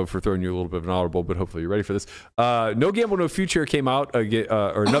 apologies, Guapo, for throwing you a little bit of an audible, but hopefully you're ready for this. No Gamble, No Future came out,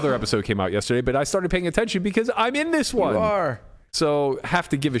 or another episode came out yesterday, but I started paying attention because I'm in this one. You are. So have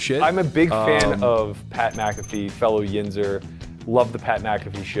to give a shit. I'm a big fan of Pat McAfee, fellow Yinzer. Love the Pat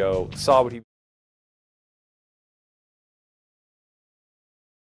McAfee show. Saw what he...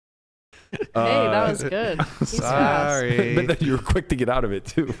 Hey, that was good. He's fast. But then you were quick to get out of it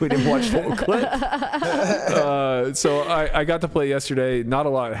too. We didn't watch the whole clip. So I got to play yesterday. Not a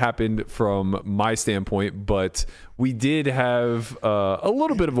lot happened from my standpoint, but we did have a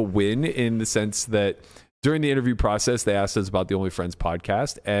little bit of a win in the sense that during the interview process, they asked us about the Only Friends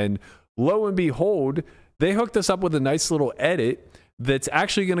podcast, and lo and behold, they hooked us up with a nice little edit that's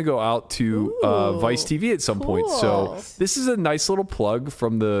actually going to go out to Vice TV at some point. So cool. this is a nice little plug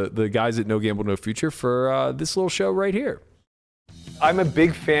from the guys at No Gamble, No Future for this little show right here. I'm a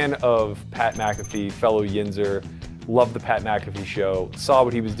big fan of Pat McAfee, fellow Yinzer. Love the Pat McAfee show. Saw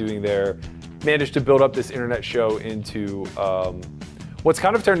what he was doing there. Managed to build up this internet show into what's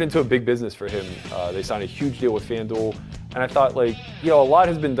kind of turned into a big business for him. They signed a huge deal with FanDuel. And I thought, like, a lot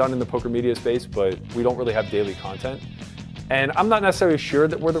has been done in the poker media space, but we don't really have daily content. And I'm not necessarily sure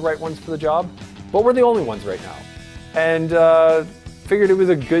that we're the right ones for the job, but we're the only ones right now. And figured it was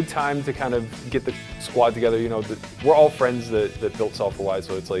a good time to kind of get the squad together. We're all friends that built Software-Wise,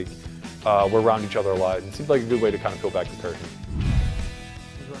 so it's like we're around each other a lot. And it seemed like a good way to kind of peel back the curtain.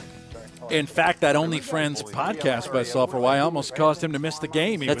 In fact, that Only Friends podcast by Software-Y almost caused him to miss the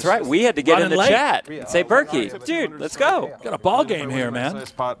game. He That's was right. We had to get in running the late. chat and say, Berkey, dude, let's go. Got a ball game here, man.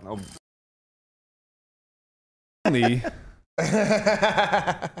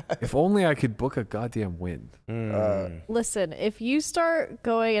 If only I could book a goddamn win. Listen, if you start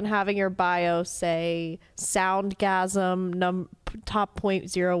going and having your bio say Soundgasm top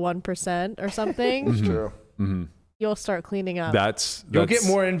 0.01% or something, True. you'll start cleaning up. You'll get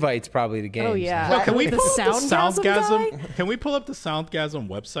more invites probably to games. Oh yeah. Well, can we The pull up the Soundgasm guy? Soundgasm? Can we pull up the Soundgasm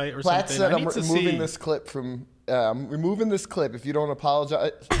website or Platt something? said I I'm need to removing see. this clip from. I'm removing this clip if you don't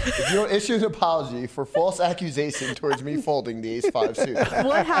apologize. If you don't issue an apology for false accusation towards me folding the Ace-5 suit.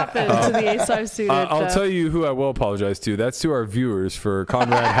 What happened to the Ace-5 suited? I'll Jeff? tell you who I will apologize to. That's to our viewers for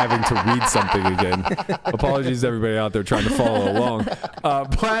Conrad having to read something again. Apologies to everybody out there trying to follow along.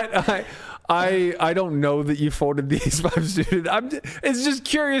 Platt, I don't know that you folded the Ace-5 suited. It's just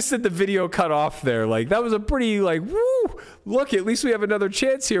curious that the video cut off there. Like, that was a pretty, like, woo, look, at least we have another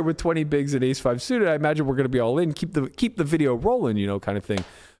chance here with 20 bigs and Ace-5 suited. I imagine we're going to be all in. Keep the video rolling, kind of thing.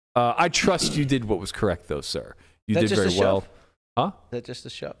 I trust you did what was correct, though, sir. You did very well. Huh? Is that just a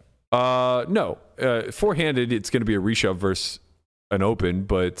shove? No. Four-handed, it's going to be a reshove versus an open,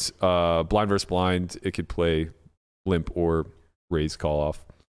 but blind versus blind, it could play limp or raise call off.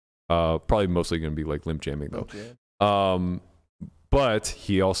 Probably mostly going to be like limp jamming though. Okay. But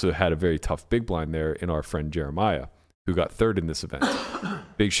he also had a very tough big blind there in our friend Jeremiah, who got third in this event.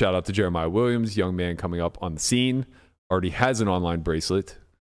 Big shout out to Jeremiah Williams, young man coming up on the scene. Already has an online bracelet.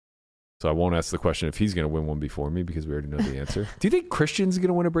 So I won't ask the question if he's going to win one before me because we already know the answer. Do you think Christian's going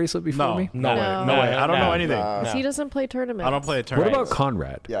to win a bracelet before me? No way. No way. I don't know anything. He doesn't play tournaments. I don't play a What tournament. about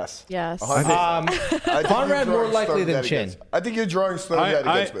Conrad? Yes. Yes. I think Conrad you're more drawing likely Stone than Dead Chin. against- I think you're drawing Stone Dead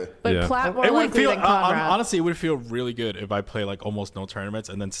against me. But Yeah. Platt more It would likely feel than Conrad. honestly, it would feel really good if I play like almost no tournaments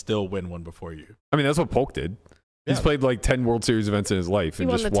and then still win one before you. I mean, that's what Polk did. He's Yeah. played like 10 World Series events in his life. He and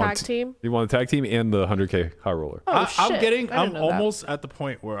won just the tag team? He won the tag team and the 100K high roller. Oh, shit. I didn't I'm know that. almost at the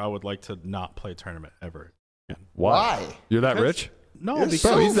point where I would like to not play a tournament ever. Why? You're that Because- rich? No, You're because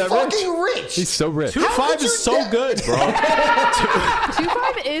so he's that fucking rich. He's so rich. 2-5 is so good, bro.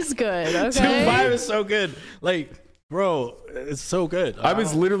 2-5 is good. Okay. 2-5 is so good. Like, bro, it's so good. I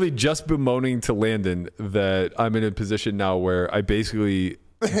was literally just bemoaning to Landon that I'm in a position now where I basically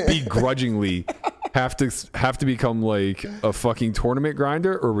begrudgingly have to become like a fucking tournament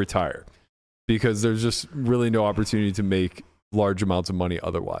grinder or retire because there's just really no opportunity to make large amounts of money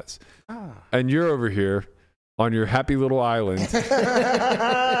otherwise. And you're over here on your happy little island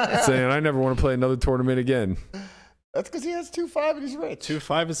saying, I never want to play another tournament again. That's because he has 2-5 and he's rich.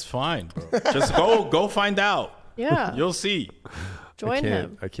 2-5 is fine, bro. Just go find out. Yeah. You'll see. Join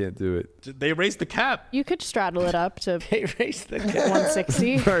him. I can't do it. They raised the cap. You could straddle it up to They raised the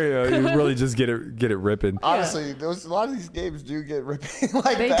 160. Sorry, you really just get it ripping. Honestly, a lot of these games do get ripping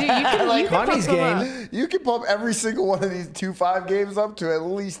like They that. do. You can, Like, you can Connie's pump them game. up. you can pump every single one of these 2-5 games up to at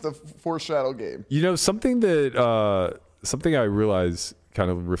least the foreshadow game. You know, something I realized kind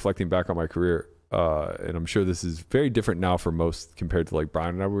of reflecting back on my career, and I'm sure this is very different now for most compared to like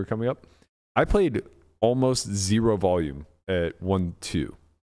Brian and I were coming up. I played almost zero volume at 1-2,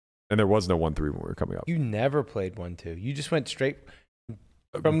 and there was no 1-3 when we were coming up. You never played 1-2. You just went straight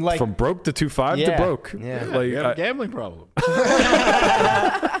from broke to 2-5 to broke. Yeah. Like You have a gambling problem.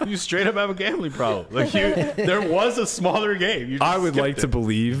 You straight up have a gambling problem. Like there was a smaller game. You just I would skipped like to it.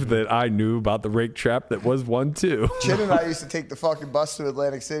 believe that I knew about the rake trap that was 1-2. Chin and I used to take the fucking bus to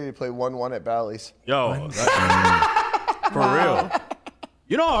Atlantic City to play 1-1 at Bally's. Yo, for real.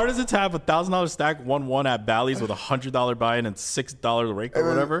 You know how hard is it to have $1,000 stack 1-1 at Bally's with $100 buy-in and $6 rake or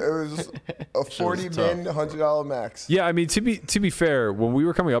whatever? It was a 40 min, $100 max. Yeah, I mean to be fair, when we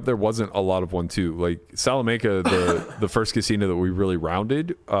were coming up, there wasn't a lot of 1-2. Like Salamanca, the first casino that we really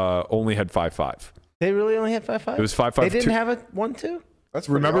rounded, only had 5-5. They really only had 5-5? It was 5-5. They didn't have a 1-2? That's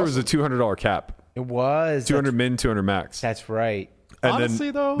Remember, awesome. it was a $200 cap, It was. 200 min, 200 max. That's right. And Honestly,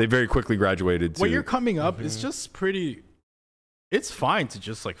 then though, they very quickly graduated to. when you're coming up, it's just pretty. It's fine to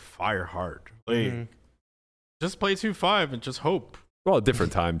just like fire hard. Like, just play 2-5 and just hope. Well, a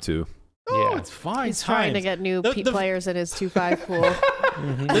different time too. No, Yeah. it's fine. He's trying to get new The- players in his 2-5 pool.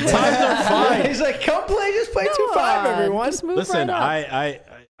 The times are fine. He's like, come play, just play 2-5, everyone. Just move Listen, right up.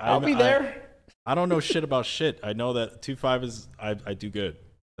 I'll be there. I don't know shit about shit. I know that 2-5 is I do good.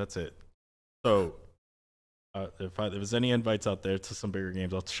 That's it. So if there's any invites out there to some bigger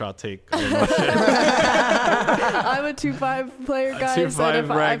games, I'll shot take. I don't know shit. I'm a 2-5 player, guys. 2-5 And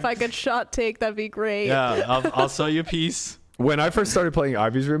rank. if I could shot take, that'd be great. Yeah, I'll sell you a piece. When I first started playing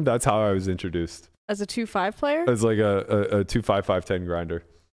Ivy's Room, that's how I was introduced. As a 2-5 player, As like a 2-5 5-10 grinder.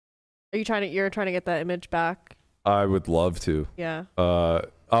 are you trying to? You're trying to get that image back? I would love to. Yeah.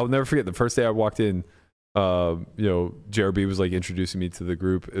 I'll never forget the first day I walked in. JRB was like introducing me to the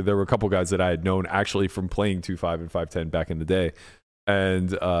group. There were a couple guys that I had known actually from playing 2-5 and 5-10 back in the day.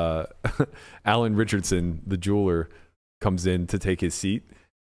 And Alan Richardson, the jeweler, comes in to take his seat,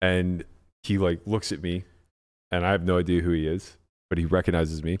 and he like looks at me, and I have no idea who he is, but he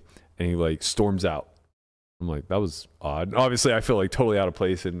recognizes me, and he like storms out. I'm like, that was odd. And obviously, I feel like totally out of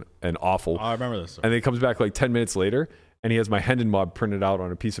place and awful. Oh, I remember this. And then he comes back like 10 minutes later, and he has my Hendon mob printed out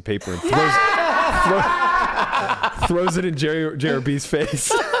on a piece of paper and throws it in JRB's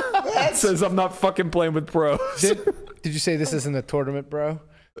face. Says, I'm not fucking playing with pros. Did you say this isn't a tournament, bro?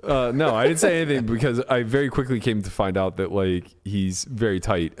 No, I didn't say anything because I very quickly came to find out that like he's very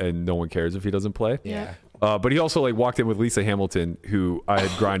tight and no one cares if he doesn't play. Yeah. But he also like walked in with Lisa Hamilton, who I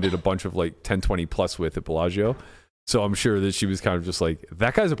had grinded a bunch of like 10-20 plus with at Bellagio. So I'm sure that she was kind of just like,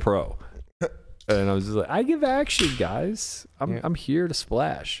 that guy's a pro. And I was just like, I give action, guys. I'm here to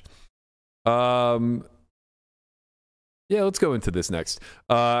splash. Yeah, let's go into this next.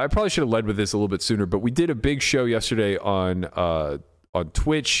 I probably should have led with this a little bit sooner, but we did a big show yesterday on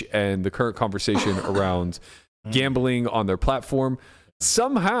Twitch and the current conversation around gambling on their platform.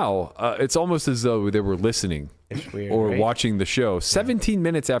 Somehow, it's almost as though they were listening It's weird, or right? watching the show. 17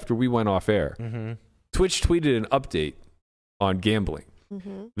 minutes after we went off air, Twitch tweeted an update on gambling.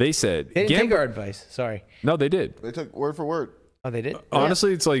 They said, They didn't take our advice. Sorry. No, they did. They took word for word. Oh, they did?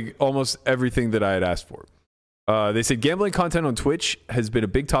 Honestly, it's like almost everything that I had asked for. They said gambling content on Twitch has been a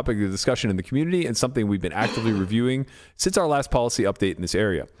big topic of discussion in the community and something we've been actively reviewing since our last policy update in this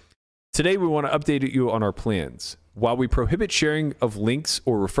area. Today, we want to update you on our plans. While we prohibit sharing of links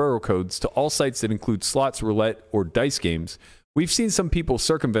or referral codes to all sites that include slots, roulette, or dice games, we've seen some people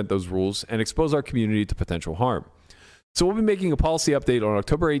circumvent those rules and expose our community to potential harm. So we'll be making a policy update on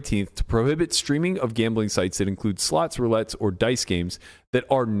October 18th to prohibit streaming of gambling sites that include slots, roulettes, or dice games that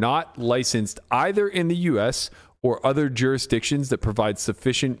are not licensed either in the U.S. or other jurisdictions that provide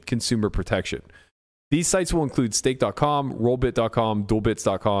sufficient consumer protection. These sites will include stake.com, rollbit.com,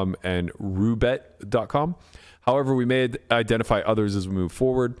 duelbits.com, and roobet.com. However, we may identify others as we move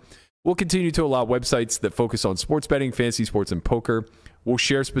forward. We'll continue to allow websites that focus on sports betting, fantasy sports, and poker. We'll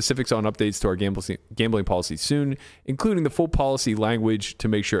share specifics on updates to our gambling policy soon, including the full policy language to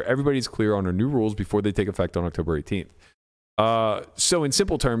make sure everybody's clear on our new rules before they take effect on October 18th. So in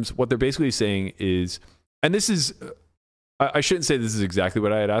simple terms, what they're basically saying is, and this is, I shouldn't say this is exactly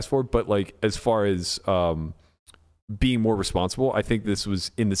what I had asked for, but like as far as being more responsible, I think this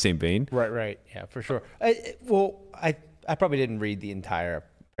was in the same vein. Right. Yeah, for sure. I probably didn't read the entire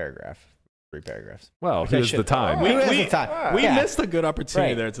paragraph. 3 paragraphs. Well, Okay, here's the shit. time. Who has the time? We Yeah. missed a good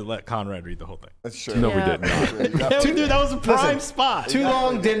opportunity Right. there to let Conrad read the whole thing. That's true. No, we Yeah. didn't. Dude, that was a prime spot. Too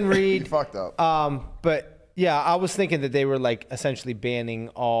long, didn't You read. fucked up. But yeah, I was thinking that they were like essentially banning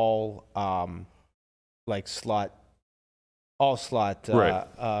all like slot Right.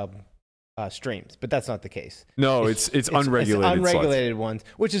 streams, but that's not the case. No, it's unregulated. It's unregulated ones,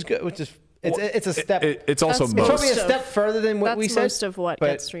 which is good. Which is it's a step. It's also That's it's probably most. a step further than what That's we said. most of what but-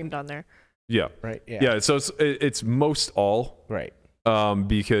 gets streamed on there. Yeah. Right. Yeah. Yeah. So it's most all. Right.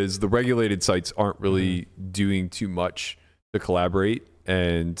 Because the regulated sites aren't really doing too much to collaborate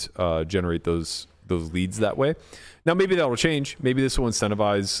and generate those leads that way. Now maybe that will change. Maybe this will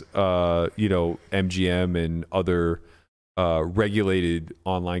incentivize MGM and other regulated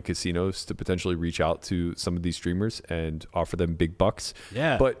online casinos to potentially reach out to some of these streamers and offer them big bucks.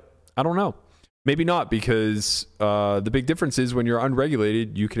 Yeah. But I don't know. Maybe not, because the big difference is when you're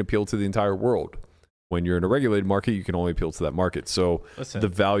unregulated, you can appeal to the entire world. When you're in a regulated market, you can only appeal to that market. So Listen, the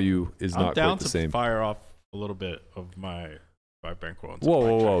value is I'm not down quite the to same. fire off a little bit of my bankroll.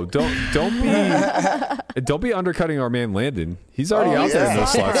 Whoa! Don't be undercutting our man Landon. He's already out there in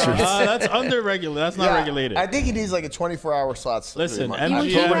those slot streams. That's underregulated. That's not regulated. I think he needs like a 24-hour slot. Listen, He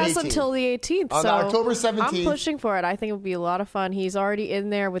MGM has until the 18th. On so October 17th. I'm pushing for it. I think it would be a lot of fun. He's already in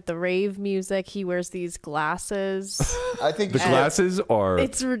there with the rave music. He wears these glasses. I think The glasses are.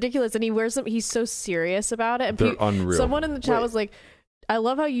 It's ridiculous, and he wears them. He's so serious about it. And They're unreal. Someone in the chat Wait. was like, "I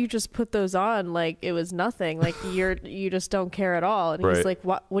love how you just put those on like it was nothing. Like you just don't care at all." And he's Right. like,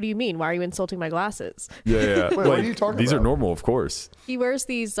 "What? What do you mean? Why are you insulting my glasses?" Yeah. Wait, what are you talking these about? are normal, of course. He wears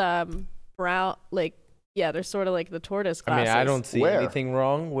these brown, like, yeah, they're sort of like the tortoise I glasses. mean, I don't see Where? anything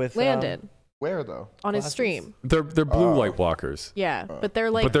wrong with Landon Where though? on his glasses? stream. They're blue light blockers. Yeah, but they're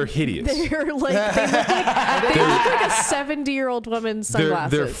like, But they're hideous. They're like they look like a 70-year-old woman's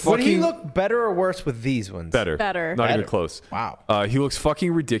sunglasses. They're Would he fucking look better or worse with these ones? better. Better. Not even Better. close. Wow. He looks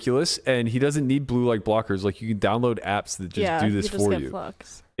fucking ridiculous, and he doesn't need blue light blockers. Like, you can download apps that just yeah, do this you just for get you.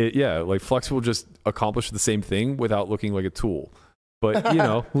 Flux. Like Flux will just accomplish the same thing without looking like a tool. But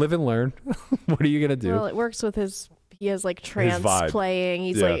live and learn. What are you gonna do? Well, it works with his. He has like trance vibe. playing.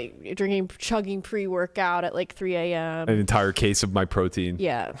 He's Yeah. like chugging pre-workout at like 3 a.m. An entire case of my protein.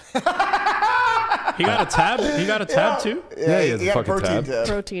 Yeah, He got a tab. He got a tab too. Yeah, he has a got fucking protein tab.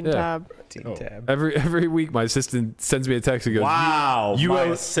 protein Yeah. tab. Tab. Every week, my assistant sends me a text and goes, Wow, you my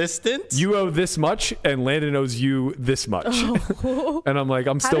owe assistant. you owe this much, and Landon owes you this much." And I'm like,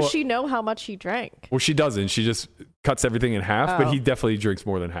 I'm How still. does she know how much he drank? Well, she doesn't. She just cuts everything in half, but Oh. he definitely drinks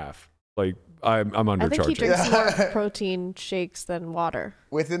more than half. Like, I'm I think he undercharging. drinks more protein shakes than water.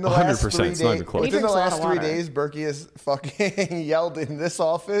 Within the last 100%, 3 it's not days, even close. He within the drinks a lot last of 3 water. days, Berkey has fucking yelled in this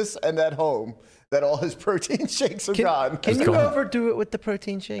office and at home that all his protein shakes are gone. Can you overdo it with the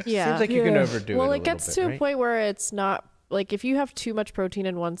protein shakes? Yeah. Seems like you can overdo it. Well, a it little gets bit, to a right? point where it's not like if you have too much protein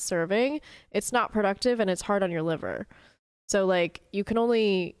in one serving, it's not productive and it's hard on your liver. So like you can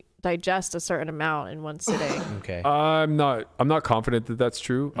only digest a certain amount in one sitting. Okay. I'm not confident that that's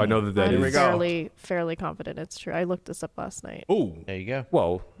true. I know that I'm is. fairly confident it's true. I looked this up last night. Oh, There you go.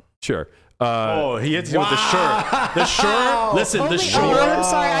 Well, sure. he hits you with the shirt. The shirt. Listen, the shirt. I'm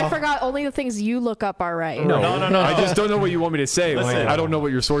sorry, I forgot. Only the things you look up are right. No. I just don't know what you want me to say. Like, Listen. I don't know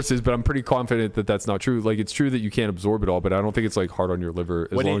what your source is, but I'm pretty confident that that's not true. Like, it's true that you can't absorb it all, but I don't think it's like hard on your liver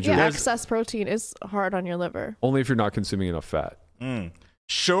as When long it- as you're Yeah, excess protein is hard on your liver. only if you're not consuming enough fat.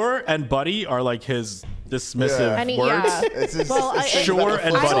 Sure and Buddy are like his dismissive Yeah. Any, words. yeah. It's just, Well, it's I- Sure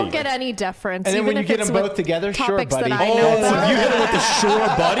and I Buddy. don't get any deference. And then even when you if get it's them with both together, sure, topics buddy. that I know about. You hit him with the Sure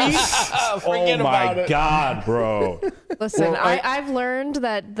Buddy? Forget Oh my about it. God, bro. Listen, Well, I've learned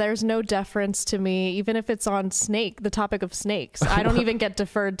that there's no deference to me, even if it's on the topic of snakes. I don't even get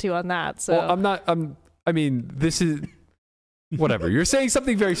deferred to on that. So Well, I mean, this is whatever. You're saying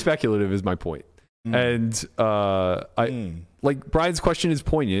something very speculative is my point. And like Brian's question is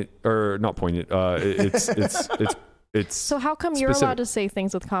poignant or not poignant. It's So how come you're specific. allowed to say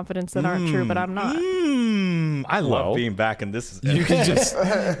things with confidence that aren't true, but I'm not? I love Well, being back in this. you can just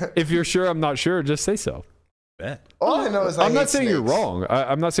if you're sure I'm not sure, just say so. bet. all I know is I'm hate not saying you're snakes. wrong.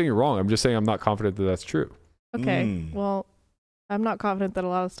 I'm not saying you're wrong. I'm just saying I'm not confident that that's true. Okay, well, I'm not confident that a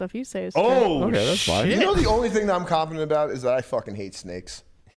lot of stuff you say is true. Oh, Okay, that's fine. You know the only thing that I'm confident about is that I fucking hate snakes.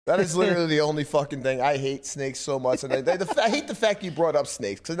 That is literally the only fucking thing. I hate snakes so much, and I hate the fact you brought up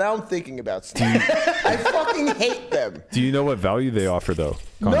snakes because now I'm thinking about snakes. I fucking hate them. Do you know what value they offer though?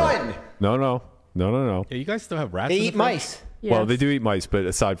 Conrad? None. No. Yeah, you guys still have rats. They in the eat fridge? mice. Yes. Well, they do eat mice, but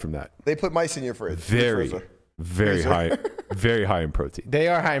aside from that, They put mice in your fridge. very high, very high in protein. They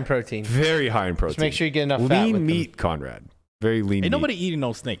are high in protein. Very high in protein. make sure you get enough lean fat with them. meat, Conrad. Very lean Ain't meat. nobody eating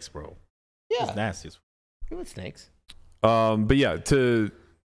no snakes, bro. Yeah, It's nasty. good with snakes. But yeah, to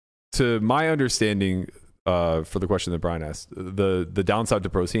my understanding, for the question that Brian asked, the downside to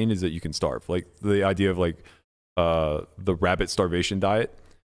protein is that you can starve. Like the idea of like the rabbit starvation diet,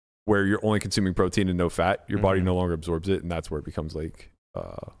 where you're only consuming protein and no fat, your body no longer absorbs it, and that's where it becomes like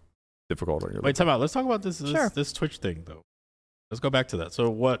difficult on your Wait, time out. Let's talk about this this Twitch thing though. Let's go back to that. So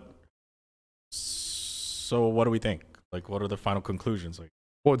what do we think? Like, what are the final conclusions? Like,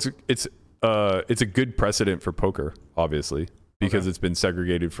 well, it's a good precedent for poker, obviously, because it's been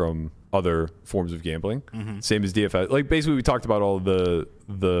segregated from other forms of gambling. Same as DFS. Like basically, we talked about all of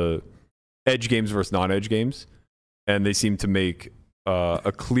the edge games versus non-edge games, and they seem to make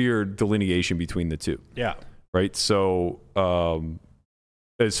a clear delineation between the two. Yeah. Right. So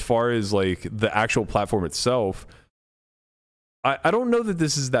as far as like the actual platform itself, I don't know that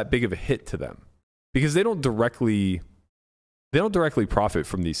this is that big of a hit to them, because they don't directly profit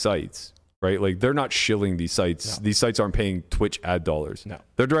from these sites, right? Like they're not shilling these sites. No. These sites aren't paying Twitch ad dollars. No,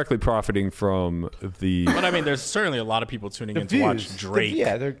 they're directly profiting from the. But I mean, there's certainly a lot of people tuning in to watch Drake.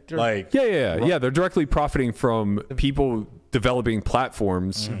 They're like yeah. They're directly profiting from people developing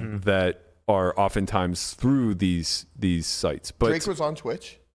platforms that are oftentimes through these sites. But Drake was on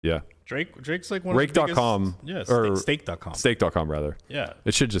Twitch. Yeah. Drake's like one Rake.com. of the biggest, or Stake.com. Stake.com, rather. Yeah.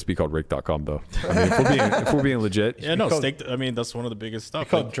 It should just be called Rake.com, though. I mean, if we're being legit. Yeah, no, Stake. I mean, that's one of the biggest stuff.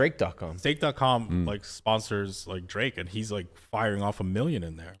 It's called Drake.com. Stake.com like sponsors like Drake, and he's like firing off $1 million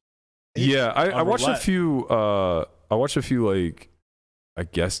in there. Yeah, I watched a few. I watched a few like, I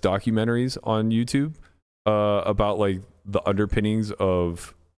guess, documentaries on YouTube about like the underpinnings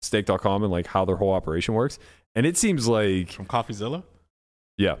of Stake.com and like how their whole operation works, and it seems like from CoffeeZilla.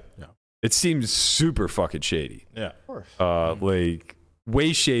 Yeah. It seems super fucking shady. Yeah, of course. Like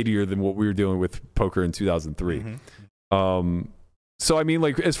way shadier than what we were doing with poker in 2003. So I mean,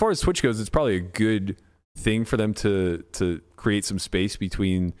 like as far as Twitch goes, it's probably a good thing for them to create some space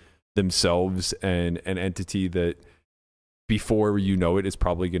between themselves and an entity that, before you know it, is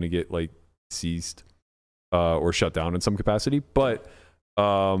probably going to get like seized or shut down in some capacity. But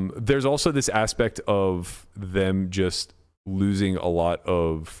there's also this aspect of them just losing a lot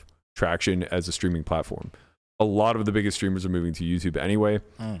of traction as a streaming platform. A lot of the biggest streamers are moving to YouTube anyway.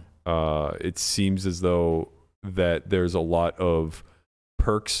 It seems as though that there's a lot of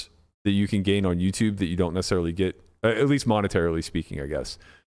perks that you can gain on YouTube that you don't necessarily get, at least monetarily speaking, I guess.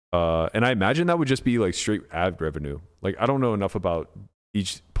 And I imagine that would just be like straight ad revenue. Like I don't know enough about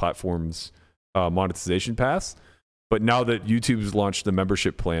each platform's monetization paths, but now that YouTube's launched the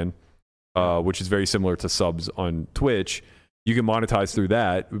membership plan, which is very similar to subs on Twitch, you can monetize through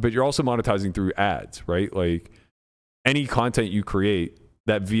that, but you're also monetizing through ads, right? Like any content you create,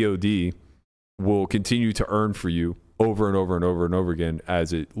 that VOD will continue to earn for you over and over and over and over again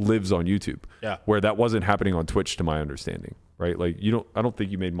as it lives on YouTube. Yeah. Where that wasn't happening on Twitch, to my understanding, right? Like I don't think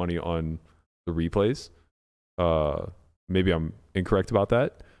you made money on the replays. Maybe I'm incorrect about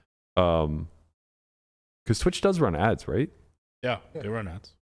that. Because Twitch does run ads, right? Yeah, they run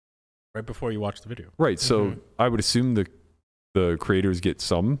ads right before you watch the video. Right. So I would assume the creators get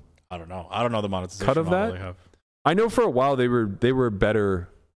some. I don't know the monetization cut of model that. they have. I know for a while they were better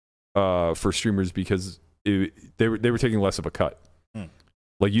for streamers because they were taking less of a cut.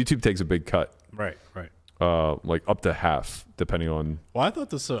 Like YouTube takes a big cut. Right. Like up to half, depending on. Well, I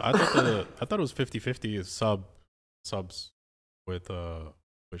thought I thought it was 50-50 subs with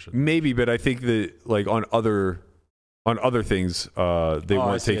maybe, but I think that like on other things, they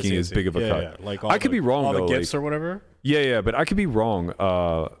weren't taking as big of a cut. Yeah. Like I could be wrong all though. The gifts like, or whatever. Yeah, but I could be wrong.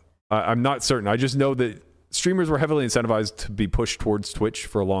 I'm not certain. I just know that streamers were heavily incentivized to be pushed towards Twitch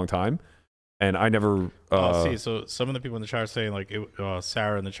for a long time, and I never. So some of the people in the chat are saying like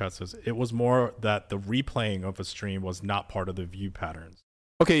Sarah in the chat says it was more that the replaying of a stream was not part of the view patterns.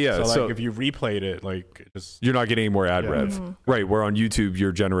 Okay, yeah. So like if you replayed it, like just you're not getting any more ad rev, right? Where on YouTube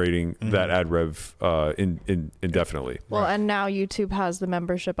you're generating that ad rev indefinitely. Well, and now YouTube has the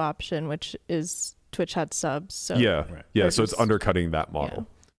membership option, which is Twitch had subs. So so it's undercutting that model.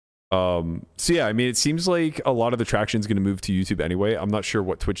 So yeah, I mean, it seems like a lot of the traction is going to move to YouTube anyway. I'm not sure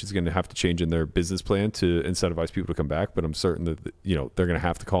what Twitch is going to have to change in their business plan to incentivize people to come back, but I'm certain that they're going to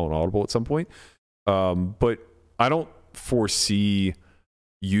have to call an audible at some point. But I don't foresee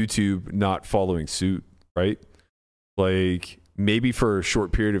YouTube not following suit, right? Like maybe for a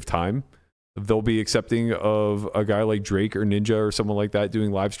short period of time, they'll be accepting of a guy like Drake or Ninja or someone like that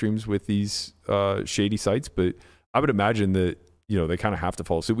doing live streams with these shady sites. But I would imagine that, they kind of have to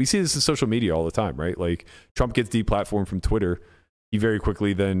follow suit. We see this in social media all the time, right? Like Trump gets deplatformed from Twitter. He very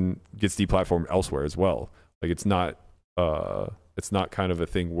quickly then gets deplatformed elsewhere as well. Like it's not kind of a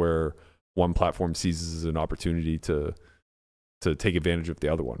thing where one platform seizes as an opportunity to take advantage of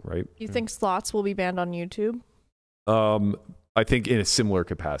the other one, right? You think slots will be banned on YouTube? I think in a similar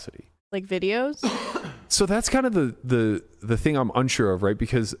capacity. Like videos? So that's kind of the thing I'm unsure of, right?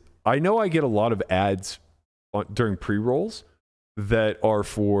 Because I know I get a lot of ads during pre-rolls that are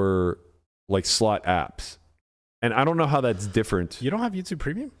for like slot apps. And I don't know how that's different. You don't have YouTube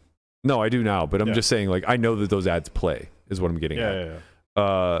Premium? No, I do now, but I'm just saying, like, I know that those ads play is what I'm getting at.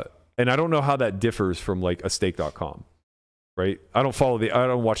 Yeah. And I don't know how that differs from like a stake.com, right? I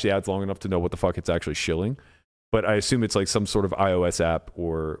don't watch the ads long enough to know what the fuck it's actually shilling. But I assume it's like some sort of iOS app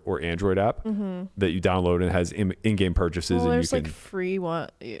or Android app that you download and has in-game purchases. Well, and there's you can, like free one,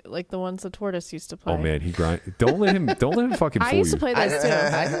 like the ones the Tortoise used to play. Oh man, he grind. Don't let him fucking fool I used to you. play those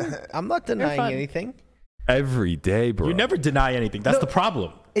too. I'm not denying anything. Every day, bro. You never deny anything. That's the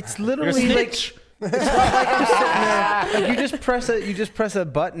problem. It's You're a literally like snitch. it's not like I'm sitting there. Like you just press a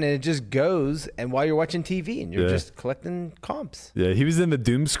button and it just goes. And while you're watching TV and you're just collecting comps. Yeah, he was in the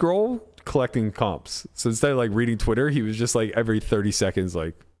doom scroll collecting comps. So instead of like reading Twitter, he was just like every 30 seconds,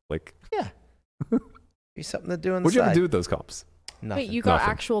 like. Yeah. Be something to do on the What'd you side. ever do with those comps? Nothing. Wait, you got Nothing.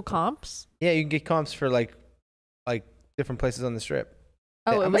 actual comps? Yeah, you can get comps for like different places on the strip.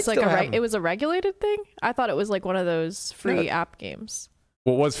 Oh, I it might was like still have it them. was a regulated thing? I thought it was like one of those free app games.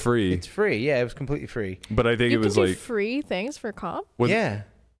 Well, it was free, It's free. Yeah, it was completely free. but I think You it was can do like. free things for comp? Yeah.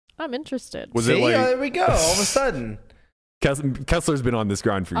 I'm interested. Was See, it like there we go. All of a sudden. Kessler's been on this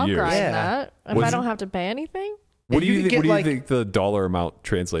grind for I'll years? grind Yeah. that. If Was I it- don't have to pay anything? What do You you could think? get, What do you like- think the dollar amount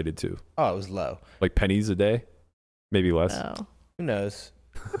translated to? Oh, it was low. Like pennies a day, maybe less. No. Who knows?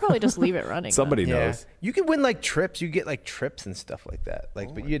 I'd probably just leave it running. Somebody Yeah. knows. You could win like trips. You get like trips and stuff like that.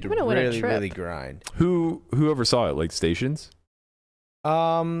 Like, but you had to I'm gonna win a really, trip. really grind. Whoever saw it, like stations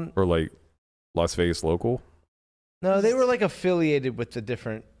No, or like Las Vegas local they were like affiliated with the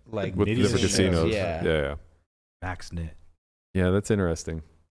different like with Nitty different casinos. casinos. Yeah. yeah. Maxnet. Yeah, that's interesting.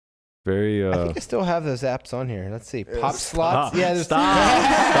 Very. I think I still have those apps on here. Let's see. Pop slots. Stop. Yeah, there's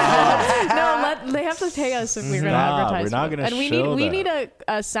No, they have to pay us if we're going to Stop. advertise. We're not them. gonna And we show need that.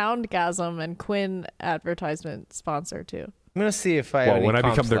 a Soundgasm and Quinn advertisement sponsor too. I'm gonna see if I. have Well, any when I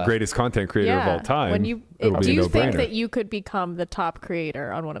become comps their left. greatest content creator of all time, When you it'll do be a you think no-brainer. that you could become the top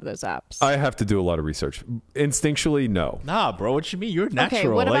creator on one of those apps? I have to do a lot of research. Instinctually, no. Nah, bro. What you mean? You're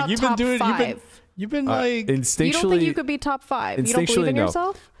natural. what like about you've been top doing. five? You've been like. Instinctually, You don't think you could be top 5? You don't believe in no.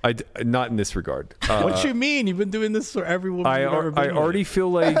 yourself? Not in this regard. What you mean? You've been doing this for everyone. I already feel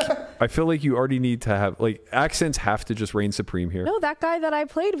like you already need to have like accents have to just reign supreme here. No, that guy that I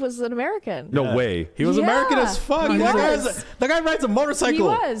played was an American. No way. He was Yeah, American as fuck. he was. That guy rides a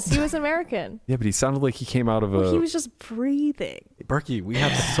motorcycle. He was American. Yeah, but he sounded like he came out of Well, a. he was just breathing. Berkey, we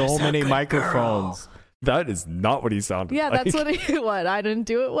have so many microphones. That is not what he sounded Yeah, like. that's what I didn't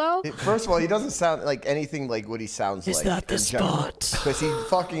do it well. First of all, he doesn't sound like anything like what he sounds like. Is that the spot? Because he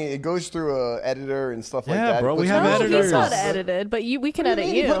it goes through a editor and stuff like Yeah, that. bro, we Puts have No, music editors. he's on not top. edited, but we can What do edit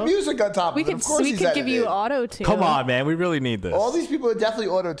you mean? He put you. music on top We of it. could Of course he's give you edited. auto tune. Come on, man. We really need this. All these people are definitely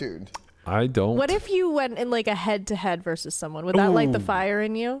auto-tuned. I don't. What if you went in like a head-to-head versus someone? Would that light the fire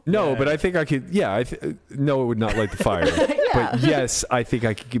in you? No, but I think I could. Yeah, no, it would not light the fire. But yes, I think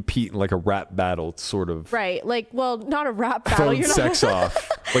I could compete in like a rap battle, sort of. Right, like, well, not a rap battle. Phone You're not. sex off,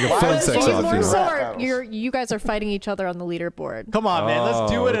 like a Why phone is sex it off. More You so know? Rap are, battles. you guys are fighting each other on the leaderboard. Come on, man.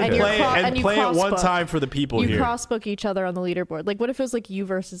 Let's do it and okay. play you it one crossbook. time for the people You here. crossbook each other on the leaderboard. Like, what if it was like you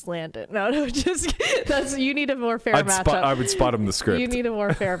versus Landon? No, just you need a more fair matchup. I would spot him the script. You need a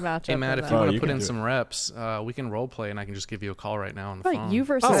more fair matchup. Hey, Matt, than if that. you want you to put can in do some reps, we can role play, and I can just give you a call right now on the Like phone. you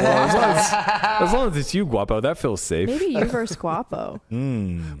versus as long as it's you, Guapo, that feels safe. maybe you versus Guapo.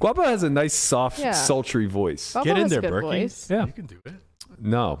 Guapo has a nice, soft, Yeah. sultry voice. Guapo Get in has there, good Berkey. voice. Yeah. You can do it.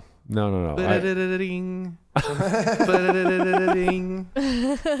 No. I- Ba-da-da-da-ding. Ba-da-da-da-da-ding.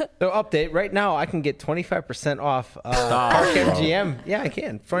 So update right now, I can get 25% off Park MGM. Yeah, I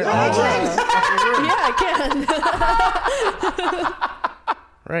can. For, Yeah, I can.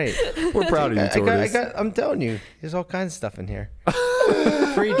 right. We're proud of you, Tortoise. I'm telling you, there's all kinds of stuff in here.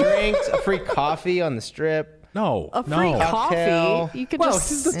 Free drinks, a free coffee on the strip. No. A free Cocktail. coffee. You could Well, just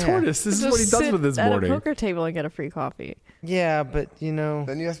he's the yeah. tortoise. This is just what he does sit with his at morning. a poker table and get a free coffee. Yeah, but you know,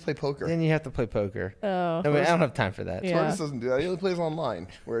 Then you have to play poker. then you have to play poker. Oh, I mean, I don't have time for that. Yeah. Tortoise doesn't do that. He only plays online,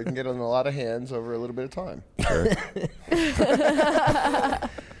 where he can get on a lot of hands over a little bit of time.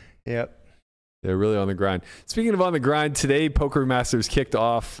 Yep. They're really on the grind. Speaking of on the grind, today Poker Masters kicked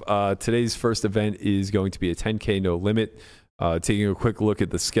off. Today's first event is going to be a 10K no limit. Taking a quick look at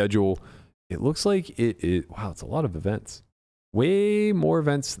the schedule, it looks like wow, it's a lot of events. Way more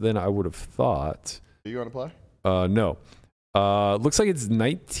events than I would have thought. Do you want to play? No. Looks like it's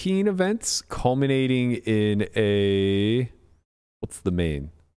 19 events culminating in a what's the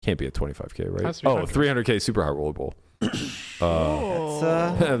main? Can't be a 25K, right? Has to be 300K super high roller bowl. That's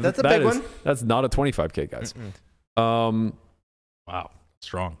a big one. That's not a 25K, guys. Wow,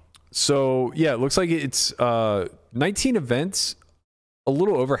 strong. So yeah, it looks like it's 19 events, a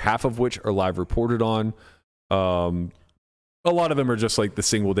little over half of which are live reported on. A lot of them are just like the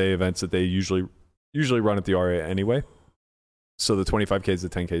single day events that they usually run at the RA anyway. So the 25Ks, the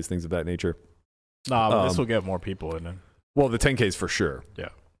 10Ks, things of that nature. Nah, but this will get more people in it. Well, the 10Ks for sure. Yeah.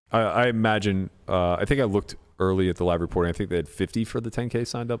 I imagine, I think I looked early at the live reporting. I think they had 50 for the 10K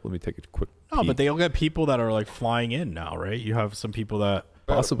signed up. Let me take a quick peek. But they'll get people that are like flying in now, right? You have some people that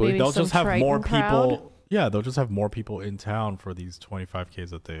possibly Maybe they'll some just have more Triton crowd? people. Yeah, they'll just have more people in town for these 25Ks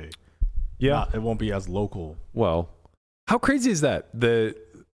that they. Yeah. It won't be as local. Well, how crazy is that?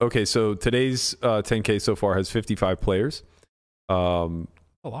 Okay, so today's 10K so far has 55 players. A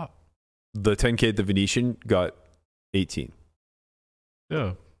lot. The 10K at the Venetian got 18.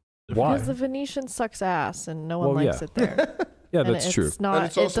 Yeah. Why? Because the Venetian sucks ass and no one likes it there. Yeah, And that's it's true. Not,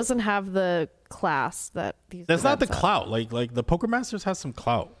 it's also- it doesn't have the class that these. That's not the events have. clout. Like the Poker Masters has some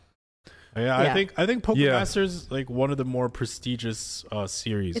clout. Yeah, Yeah. I think Poker Yeah. Masters like one of the more prestigious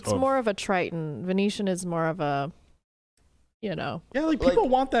series. It's more of a Triton. Venetian is more of a, yeah, like people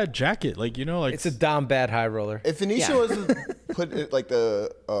want that jacket. Like like It's a damn bad high roller. If Venetian was to put it, like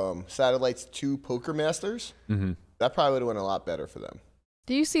the satellites to Poker Masters, that probably would have went a lot better for them.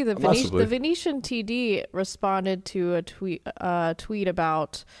 Do you see the Possibly. Venetian TD responded to a tweet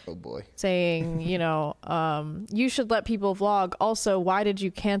about Oh boy. saying, you should let people vlog. Also, why did you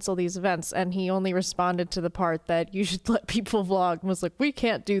cancel these events? And he only responded to the part that you should let people vlog and was like, we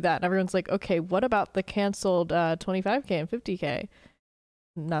can't do that. And everyone's like, okay, what about the canceled 25K and 50K?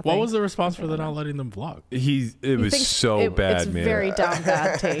 Nothing. What was the response for the not letting them vlog? It was thinks so bad, it's man. very down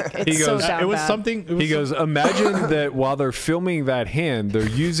bad take. It's He so goes- down It was bad. something. He goes, imagine that while they're filming that hand, they're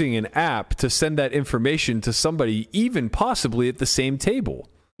using an app to send that information to somebody, even possibly at the same table.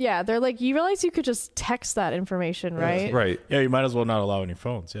 Yeah, they're like, you realize you could just text that information, right? Right. Yeah, you might as well not allow any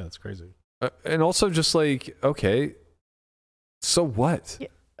phones. Yeah, that's crazy. And also just like, okay, so what? Yeah,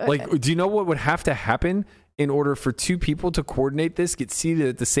 Like, do you know what would have to happen in order for two people to coordinate this, get seated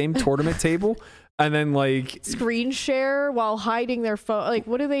at the same tournament table, and then like screen share while hiding their phone? Like,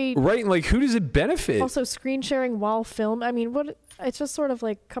 what do they? right? Like, who does it benefit? Also, screen sharing while film. I mean, what? It's just sort of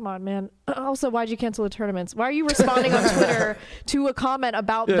like, come on, man. Also, why'd you cancel the tournaments? Why are you responding on Twitter to a comment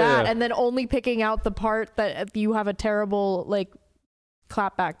about that yeah. and then only picking out the part that you have a terrible like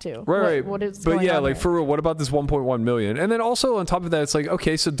clap back to? Right. What is? But going yeah, on like there? for real, what about this 1.1 million? And then also on top of that, it's like,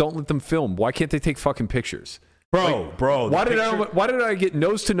 okay, so don't let them film. Why can't they take fucking pictures? Bro. Why did I get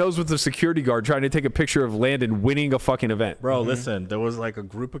nose to nose with the security guard trying to take a picture of Landon winning a fucking event? Bro, listen, there was like a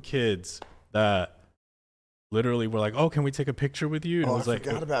group of kids that literally were like, "Oh, can we take a picture with you?" And it was I like,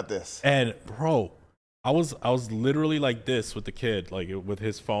 forgot about this. and bro, I was literally like this with the kid, like with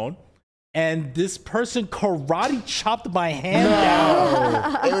his phone, and this person karate chopped my hand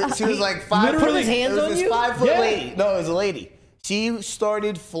down. She was like 5 Literally- foot. His hands it was on this you? 5 foot Yeah. lady. No, it was a lady. She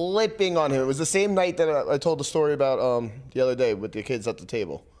started flipping on him. It was the same night that I told the story about the other day with the kids at the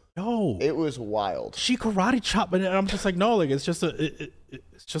table. Yo, It was wild. she karate chopped, and I'm just like, no, like it's just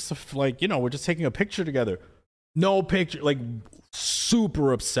like we're just taking a picture together. No picture, like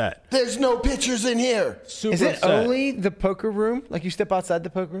super upset. There's no pictures in here. Super Is it upset. only the poker room? Like you step outside the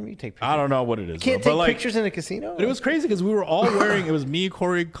poker room, you take pictures. I don't know what it is. You can't bro, take but, like, pictures in a casino. It was crazy because we were all wearing. It was me,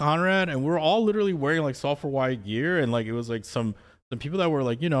 Corey, Conrad, and we were all literally wearing like Solve for Why gear, and like it was like some people that were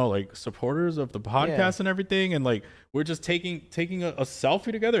like like supporters of the podcast and everything, and like we're just taking a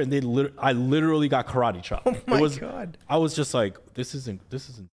selfie together, and I literally got karate chopped. Oh my God. I was just like, this is insane.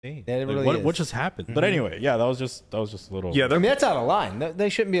 Yeah, it Like, really what is. just happened? But anyway, yeah, that was just a little. Yeah, I mean, that's out of line. They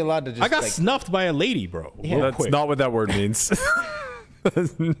shouldn't be allowed to just. I got like, snuffed by a lady, bro. Yeah. real That's quick. not what that word means.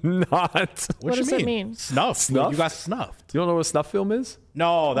 That's not. What you does it mean? Snuffed. Snuffed? You got snuffed. You don't know what snuff film is?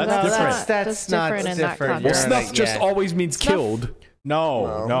 No, that's No, different. That's not different in that different. context. Well, You're snuff just yeah. always means killed.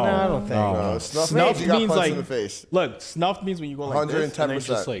 No, No, I don't think. No, snuff Snuff means you got means punched like in the face. Look, snuff means when you go like this and then 110%.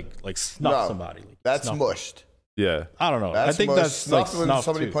 just like snuff No, somebody. Like, That's snuff. mushed. Yeah. I don't know. That's I think mushed. that's like Snuff when snuff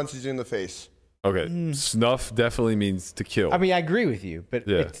somebody too. punches you in the face. Okay. Snuff definitely means to kill. I mean, I agree with you, but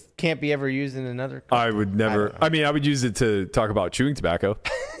Yeah. it can't be ever used in another. I would never. I mean, I would use it to talk about chewing tobacco.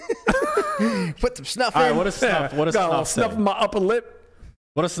 Put some snuff All in. right, what does snuff? What does Got a little snuff snuff say? in my upper lip.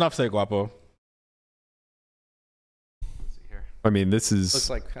 What does snuff say, Guapo? I mean, this is. Looks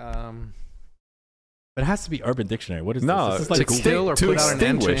like It has to be Urban Dictionary. What is No, this? This is like it's Google. Still or to put out an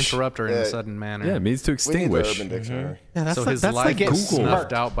end to extinguish. interrupt her in a sudden manner. Yeah, it means to We need the extinguish. Urban Dictionary. Yeah, that's So like, his that's life like gets Google.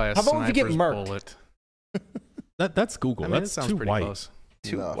 snuffed out by a How about if you get sniper's murked? bullet. That's Google. I mean, that's it sounds too pretty white. close.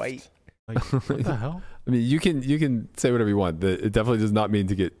 Too Enough. white. Like, what the hell? I mean, you can say whatever you want. It definitely does not mean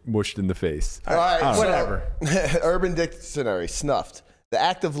to get mushed in the face. All right, Whatever. So, Urban Dictionary, snuffed. The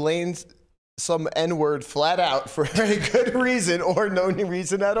act of laying some N-word flat out for any good reason or no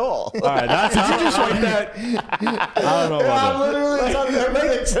reason at all. All right, that's did you just write that? I don't know about I'm that. literally it's on the Urban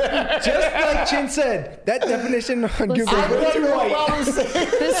Dictionary. Just like Chin said, that definition on Google I is don't too know white. what I'm saying.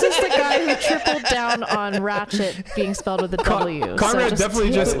 This is the guy who tripled down on ratchet being spelled with a W. So Conrad just definitely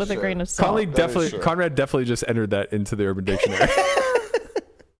take just- it with a grain of salt. Conrad definitely just entered that into the Urban Dictionary.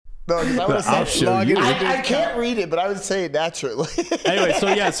 No, 'cause I would I'll say, show you. I can't read it, but I would say it naturally.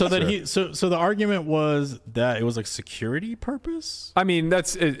 Anyway, so then so the argument was that it was like security purpose. I mean,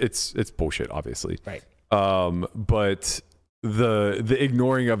 it's bullshit, obviously. Right. But the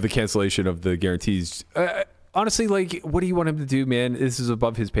ignoring of the cancellation of the guarantees, honestly, like, what do you want him to do, man? This is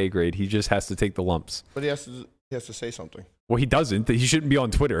above his pay grade. He just has to take the lumps. But he has to say something. Well, he doesn't. He shouldn't be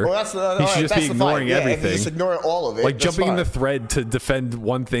on Twitter. Well, that's he should just be ignoring If you everything. just ignore all of it, Like that's jumping in the fine. thread to defend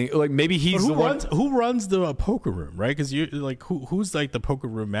one thing. Like maybe But he's the one. who runs the poker room, right? Because you like who's like the poker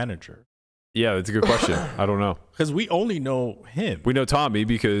room manager? Yeah, that's a good question. I don't know. Because we only know him. We know Tommy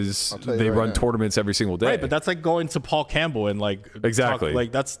because tell you they right run now. tournaments every single day. Right, but that's like going to Paul Campbell and like Exactly.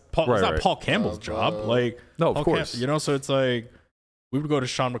 like that's Paul. Right, it's not right. Paul Campbell's job. Like No, of Paul course. you know. So it's like we would go to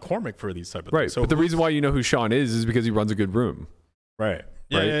Sean McCormick for these type of right. things. So but the reason why you know who Sean is because he runs a good room. right,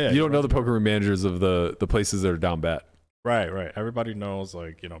 yeah, Right. yeah, You don't know the poker room managers of the places that are down bad. right. Everybody knows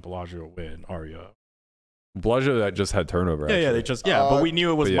like Bellagio, Wynn, Aria. Bellagio that just had turnover. Yeah, actually. they just but we knew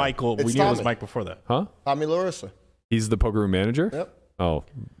it was but yeah. Michael. We It's knew it was Tommy. Mike before that. Huh? Tommy Larissa. He's the poker room manager. Yep. Oh,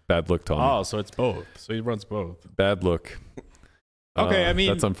 bad look, Tommy. Oh, so it's both. So he runs both. Bad look. Okay, I mean-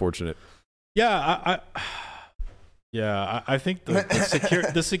 that's unfortunate. Yeah, I think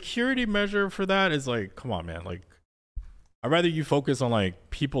the security measure for that is like, come on, man. Like, I'd rather you focus on like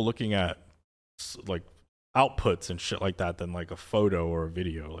people looking at like outputs and shit like that than like a photo or a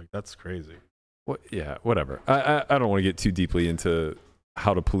video. Like, that's crazy. Yeah, whatever. I don't want to get too deeply into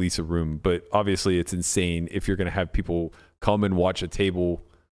how to police a room, but obviously it's insane if you're going to have people come and watch a table,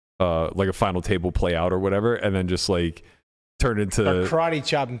 like a final table play out or whatever, and then just like turn into Or karate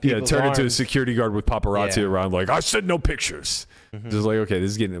chopping people's turn into a arms. security guard with paparazzi Yeah. around like, I said no pictures. Just like, okay, this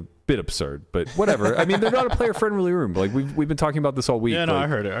is getting a bit absurd, but whatever. I mean, they're not a player friendly room. Like we've been talking about this all week. Yeah, no, Like, I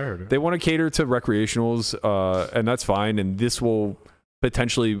heard it. they want to cater to recreationals, and that's fine. And this will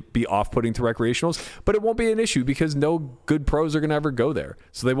potentially be off-putting to recreationals, but it won't be an issue because no good pros are going to ever go there.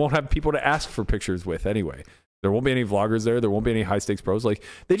 So they won't have people to ask for pictures with anyway. There won't be any vloggers there. There won't be any high-stakes pros. Like,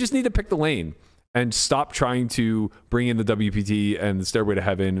 they just need to pick the lane and stop trying to bring in the WPT and the Stairway to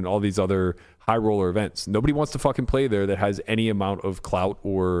Heaven and all these other high-roller events. Nobody wants to fucking play there that has any amount of clout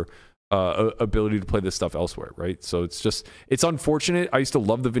or ability to play this stuff elsewhere, right? So it's unfortunate. I used to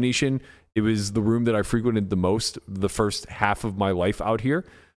love the Venetian. It was the room that I frequented the most the first half of my life out here,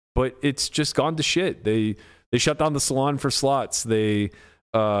 but it's just gone to shit. They shut down the salon for slots. They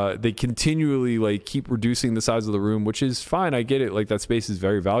continually like keep reducing the size of the room, which is fine. I get it. Like, that space is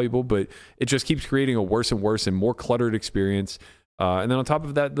very valuable, but it just keeps creating a worse and worse and more cluttered experience. And then on top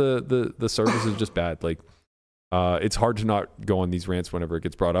of that, the service is just bad. Like, it's hard to not go on these rants whenever it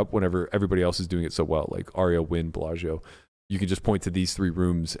gets brought up, whenever everybody else is doing it so well, like Aria, Wynn, Bellagio. You can just point to these three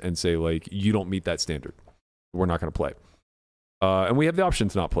rooms and say, like, you don't meet that standard. We're not going to play. And we have the option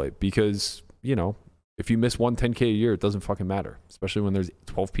to not play because, if you miss one 10K a year, it doesn't fucking matter, especially when there's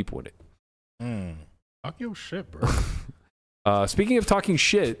 12 people in it. Talk your shit, bro. Speaking of talking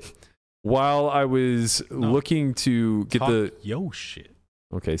shit, while I was looking to get yo shit.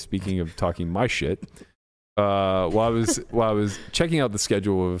 Okay, speaking of talking my shit, while I was checking out the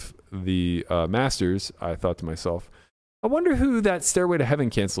schedule of the Masters, I thought to myself, I wonder who that Stairway to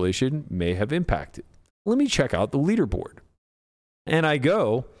Heaven cancellation may have impacted. Let me check out the leaderboard. And I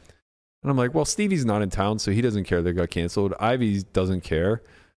go, and I'm like, well, Stevie's not in town, so he doesn't care they got canceled. Ivy doesn't care.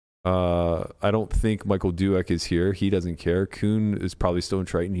 I don't think Michael Dueck is here. He doesn't care. Kuhn is probably still in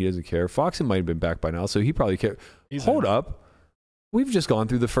Triton. He doesn't care. Foxen might have been back by now, so he probably cares. Hold up. We've just gone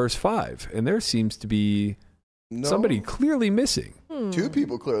through the first 5, and there seems to be somebody clearly missing. 2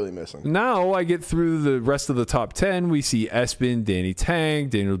 people clearly missing. Now I get through the rest of the top 10. We see Espen, Danny Tang,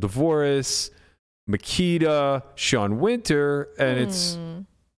 Daniel Devoris, Makita, Sean Winter, and it's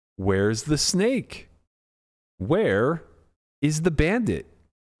where's the snake? Where is the bandit?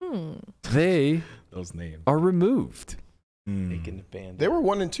 They those names are removed. Making the band. They were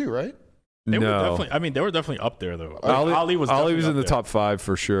 1 and 2, right? They were No. definitely. I mean, they were definitely up there though. Ali was definitely in up the there. top 5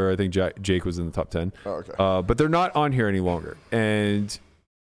 for sure. I think Jake was in the top 10. Oh, okay. But they're not on here any longer, and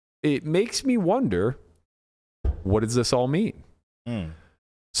it makes me wonder, what does this all mean?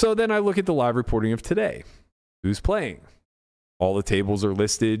 So then I look at the live reporting of today. Who's playing? All the tables are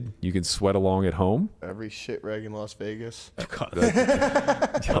listed. You can sweat along at home. Every shit rag in Las Vegas. What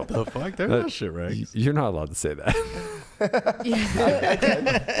the fuck? They're not shit rags. You're not allowed to say that.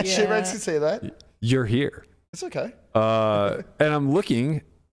 Shit rags can say that. You're here. It's okay. And I'm looking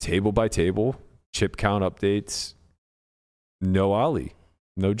table by table, chip count updates. No Ali,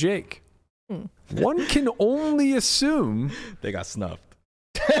 no Jake. One can only assume They got snuffed.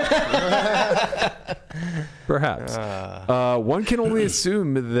 perhaps. One can only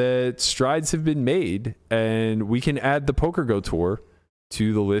assume that strides have been made, and we can add the Poker Go Tour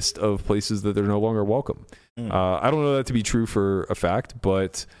to the list of places that they're no longer welcome. I don't know that to be true for a fact,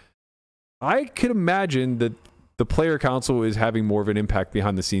 but I could imagine that the player council is having more of an impact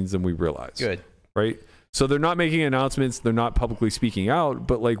behind the scenes than we realize. Good. Right? So they're not making announcements, they're not publicly speaking out,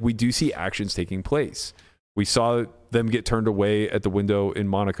 but like we do see actions taking place. We saw them get turned away at the window in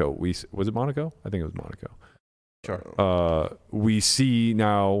Monaco. Was it Monaco? I think it was Monaco. Sure. We see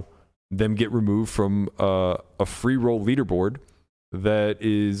now them get removed from a free roll leaderboard that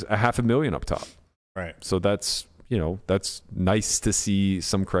is $500,000 up top. Right. So that's nice to see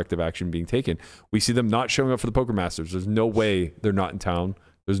some corrective action being taken. We see them not showing up for the Poker Masters. There's no way they're not in town.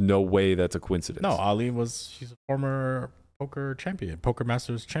 There's no way that's a coincidence. No, Ali he's a former poker champion, Poker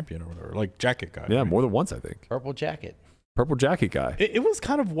Masters champion or whatever, like jacket guy. Yeah, right? more than once, I think. Purple jacket guy. It was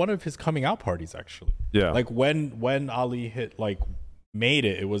kind of one of his coming out parties, actually. Yeah. Like when Ali made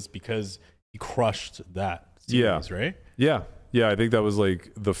it was because he crushed that series, right? Yeah. Yeah, I think that was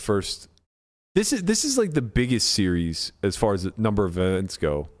like the first. This is like the biggest series as far as the number of events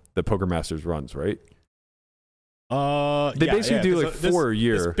go that Poker Masters runs, right? They basically do like 4 a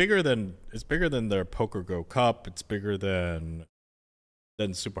year. It's bigger than their Poker Go Cup. It's bigger than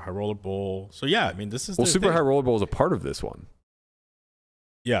Super High Roller Bowl. So yeah, I mean this is Super High Roller Bowl is a part of this one.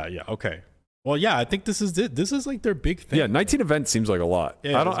 Yeah, okay. Well, yeah, I think this is it. This is like their big thing. Yeah, 19 events seems like a lot.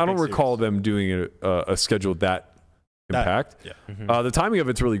 Yeah, I don't recall them doing a schedule that compact. Yeah. Mm-hmm. The timing of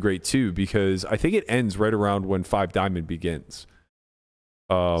it's really great too because I think it ends right around when 5 Diamond begins.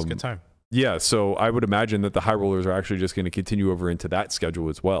 It's a good time. Yeah, so I would imagine that the high rollers are actually just going to continue over into that schedule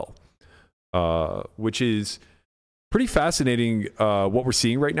as well, which is pretty fascinating. What we're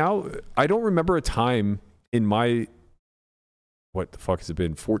seeing right now, I don't remember a time in my what the fuck has it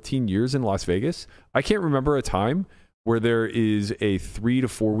been 14 years in Las Vegas. I can't remember a time where there is a 3 to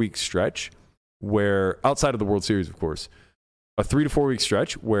 4 week stretch where outside of the World Series, of course, a 3 to 4 week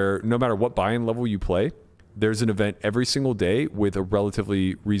stretch where no matter what buy-in level you play, there's an event every single day with a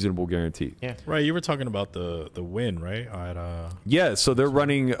relatively reasonable guarantee. Yeah, right. You were talking about the win, right? Yeah, so they're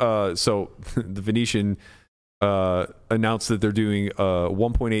running. So the Venetian announced that they're doing a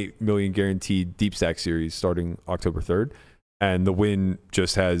 1.8 million guaranteed deep stack series starting October 3rd, and the win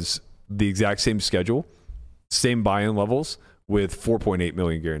just has the exact same schedule, same buy-in levels with 4.8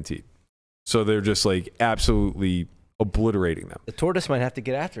 million guaranteed. So they're just like absolutely obliterating them. The tortoise might have to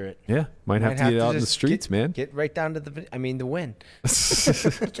get after it. Yeah, might have to get out in the streets, man. Get right down to the win.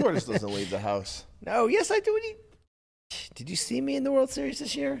 The tortoise doesn't leave the house. No, yes, I do. Did you see me in the World Series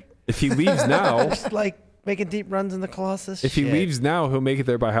this year? If he leaves now, just like making deep runs in the Colossus. If he leaves now, he'll make it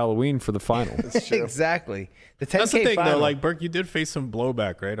there by Halloween for the final. Exactly. The 10K That's the thing, final. though. Like Burke, you did face some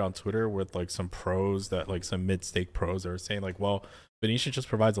blowback, right, on Twitter with like some pros that like some mid-stake pros that were saying like, well, Venetian just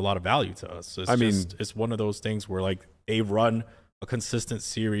provides a lot of value to us. So it's one of those things where like they run a consistent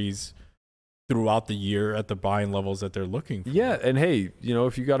series throughout the year at the buying levels that they're looking for. Yeah, and hey,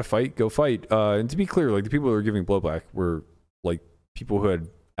 if you got to fight, go fight. And to be clear, like the people who are giving blowback were like people who had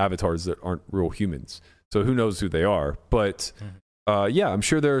avatars that aren't real humans. So who knows who they are? But yeah, I'm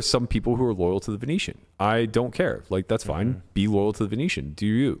sure there are some people who are loyal to the Venetian. I don't care. Like that's fine. Be loyal to the Venetian. Do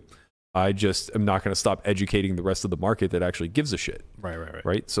you? I just am not going to stop educating the rest of the market that actually gives a shit.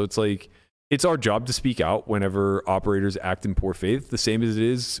 Right. So it's like, it's our job to speak out whenever operators act in poor faith, the same as it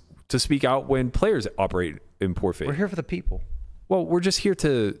is to speak out when players operate in poor faith. We're here for the people. Well, we're just here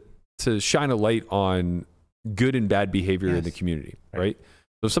to shine a light on good and bad behavior in the community, right?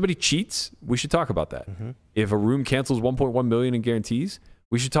 So if somebody cheats, we should talk about that. If a room cancels 1.1 million in guarantees,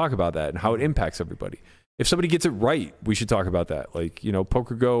 we should talk about that and how it impacts everybody. If somebody gets it right, we should talk about that. Like,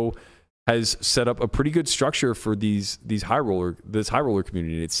 Poker Go has set up a pretty good structure for this high roller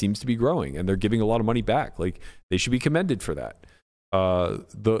community, and it seems to be growing, and they're giving a lot of money back. Like, they should be commended for that.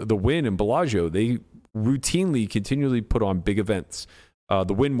 The Win and Bellagio, they routinely, continually put on big events.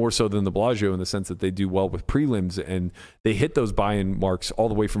 The Wynn more so than the Bellagio in the sense that they do well with prelims and they hit those buy-in marks all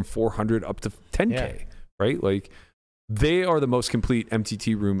the way from 400 up to 10K, right? Like they are the most complete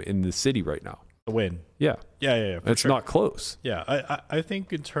MTT room in the city right now. The Wynn. Yeah. It's not close. Yeah, I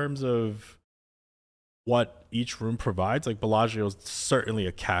think in terms of what each room provides, like Bellagio is certainly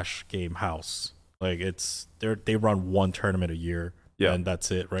a cash game house. Like they run one tournament a year, and that's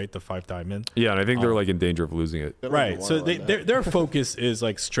it, right? The 5 Diamond. Yeah, and I think they're like in danger of losing it. Right. So their focus is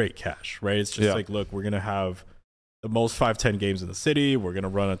like straight cash, right? It's just like, look, we're gonna have the most 5-10 games in the city. We're gonna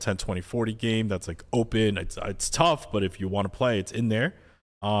run a 10-20-40 game that's like open. It's tough, but if you want to play, it's in there.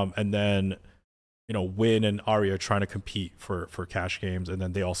 And then Wynn and Aria are trying to compete for cash games, and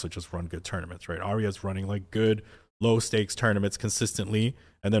then they also just run good tournaments, right? Aria's running like good low stakes tournaments consistently,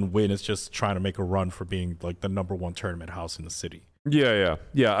 and then Wynn is just trying to make a run for being like the number 1 tournament house in the city. Yeah.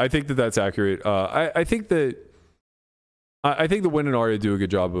 I think that's accurate. I think the Wynn and Aria do a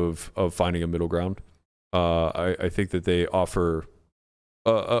good job of finding a middle ground. I think that they offer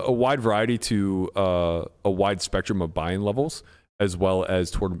a wide variety to a wide spectrum of buy-in levels, as well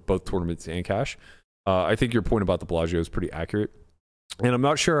as both tournaments and cash. I think your point about the Bellagio is pretty accurate, and I'm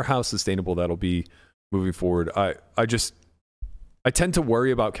not sure how sustainable that'll be moving forward. I tend to worry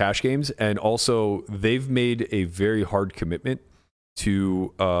about cash games, and also they've made a very hard commitment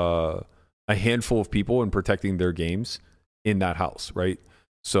to a handful of people and protecting their games in that house, right?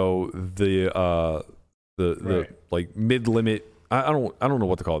 So the like mid limit, I don't know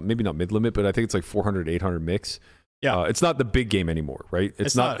what to call it. Maybe not mid limit, but I think it's like 400-800 mix. Yeah, it's not the big game anymore, right?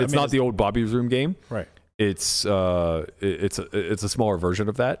 It's not the old Bobby's Room game, right? It's a smaller version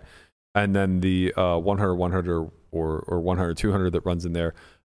of that, and then the 100 or 100-200 that runs in there.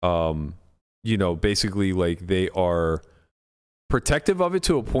 Basically like they are protective of it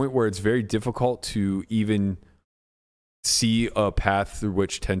to a point where it's very difficult to even see a path through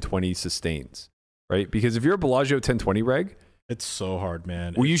which 1020 sustains, right? Because if you're a Bellagio 1020 reg, it's so hard,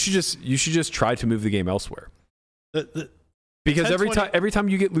 man. Well, you should just try to move the game elsewhere. Because every time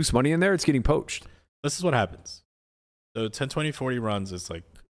you get loose money in there, it's getting poached. This is what happens. So 10-20-40 runs is like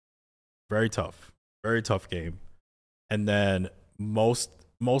very tough game, and then most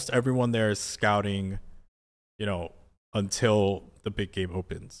everyone there is scouting, until the big game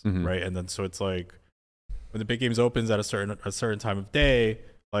opens, right? And then so it's like when the big games opens at a certain time of day,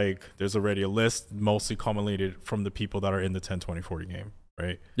 like there's already a list mostly culminated from the people that are in the 10-20-40 game,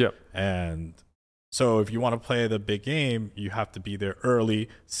 right? Yep. And so if you want to play the big game, you have to be there early,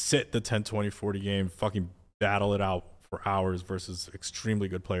 sit the 10-20-40 game, fucking battle it out for hours versus extremely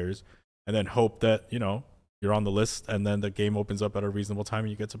good players, and then hope that, you're on the list and then the game opens up at a reasonable time and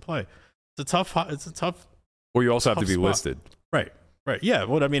you get to play. It's a tough. Well, you also have to be spot. Listed. Right. Yeah.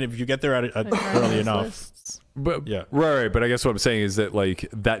 Well, I mean, if you get there at early enough. Lists. But yeah. Right. But I guess what I'm saying is that like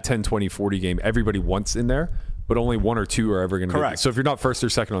that 10-20-40 game, everybody wants in there, but only 1 or 2 are ever going to Correct. So if you're not first or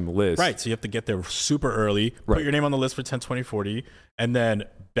second on the list. Right. So you have to get there super early, put your name on the list for 10-20-40, and then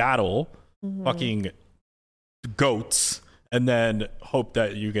battle fucking goats, and then hope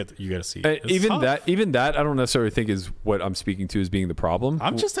that you get a seat. Even that, I don't necessarily think is what I'm speaking to as being the problem.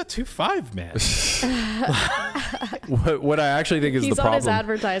 I'm just at 2.5, man. what I actually think is he's the problem. He's on his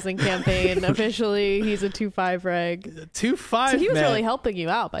advertising campaign. Officially, he's a 2.5 reg. 2.5. So he was man. really helping you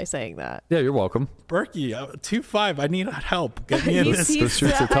out by saying that. Yeah, you're welcome. Berkey, 2.5. I need help. Get me in this. He's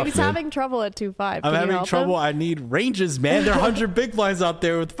having trouble at 2.5. I'm having trouble. I need ranges, man. There are 100 big blinds out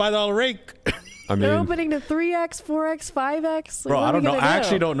there with $5 rake. I mean, they're opening to 3x, 4x, 5x. Bro, I don't know. I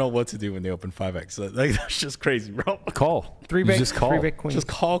actually don't know what to do when they open 5x. Like, that's just crazy, bro. Call. 3 big, just call. 3 big queens. Just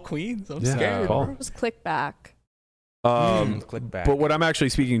call queens. I'm scared. Call. Just click back. Click back. But what I'm actually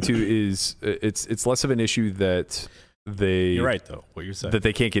speaking to is it's less of an issue that You're right, though. What you're saying. that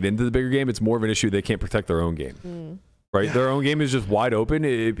they can't get into the bigger game. It's more of an issue they can't protect their own game. Right? Yeah. Their own game is just wide open.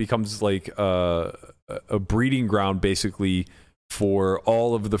 It becomes like a breeding ground, basically, for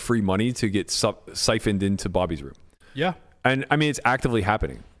all of the free money to get siphoned into Bobby's Room. Yeah. And I mean, it's actively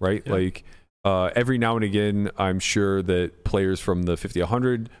happening, right? Yeah. Like every now and again, I'm sure that players from the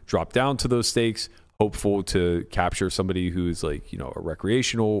 50-100 drop down to those stakes, hopeful to capture somebody who's like, a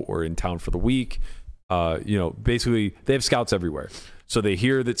recreational or in town for the week. Basically they have scouts everywhere. So they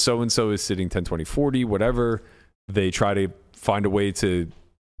hear that so-and-so is sitting 10-20-40, whatever. They try to find a way to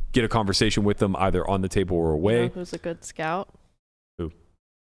get a conversation with them either on the table or away. Who's a good scout?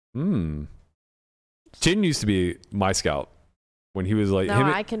 Jin used to be my scout. when he was like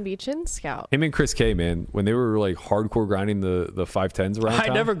Now I can be Chin Scout. him and Chris K, man, when they were like hardcore grinding the 510s around I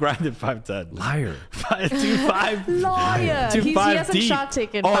town. never grinded 510. Liar. 2.5. Liar. 2.5 He hasn't deep. shot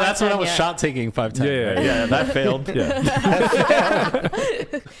taken. Oh, that's when I was yet. shot taking 510. Yeah. Yeah, that failed.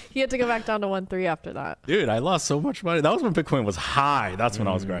 He had to go back down to 1.3 after that. Dude, I lost so much money. That was when Bitcoin was high. That's when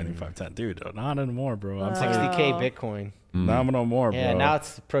I was grinding 510. Dude, not anymore, bro. I'm 60K Bitcoin. Not no more, bro. Yeah, now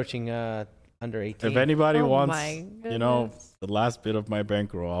it's approaching under 18. If anybody Oh wants, my you know, goodness. the last bit of my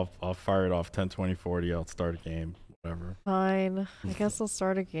bankroll, I'll fire it off 10, 20, 40. I'll start a game, whatever. Fine. I guess I'll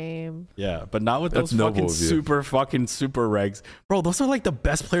start a game. Yeah, but not with That's those noble fucking of you. super regs. Bro, those are like the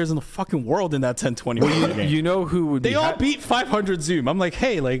best players in the fucking world in that 10, 20 game. You know who would They be all beat 500 Zoom. I'm like,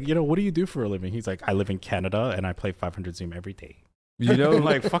 hey, like, you know, what do you do for a living? He's like, I live in Canada and I play 500 Zoom every day. you know I'm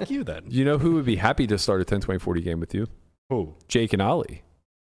like, fuck you then. you know who would be happy to start a 10, 20, 40 game with you? Who? Jake and Ollie.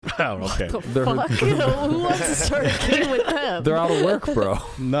 Oh, okay. The They're- fuck? Who wants to start a game with them? They're out of work, bro.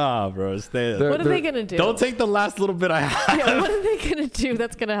 Nah, bro. Stay. They're- What are they gonna do? Don't take the last little bit I have. Yeah, what are they gonna do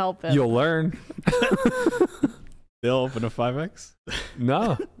that's gonna help him? You'll learn. They'll open a 5x.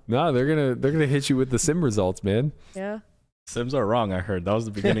 No, they're gonna hit you with the sim results, man. Yeah. Sims are wrong, I heard. That was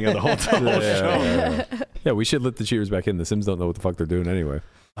the beginning of the whole show. Yeah, we should let the cheaters back in. The Sims don't know what the fuck they're doing anyway.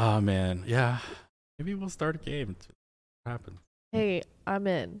 Oh, man. Yeah. Maybe we'll start a game. What happened? Hey, I'm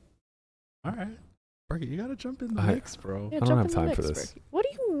in. All right. Berkey, you got to jump in the I- mix, bro. Yeah, I don't jump have in the time for mix, this. Berkey. What do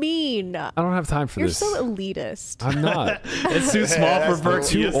you mean? I don't have time for You're this. so elitist. I'm not. It's too small for Berkey.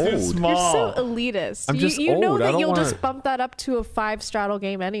 too It's too old. You're small. so elitist. I'm just you know old. I that don't you'll wanna- just bump that up to a 5 straddle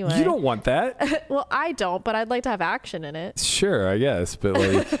game anyway. You don't want that. Well, I don't, but I'd like to have action in it. Sure, I guess, but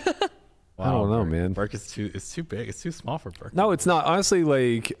like, I don't know, man. Berkey is too big. It's too small for Berkey. No, it's not. Honestly,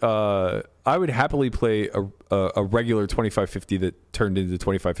 like, I would happily play a regular 2550 that turned into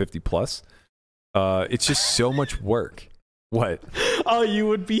 2550 plus. It's just so much work. What? Oh, you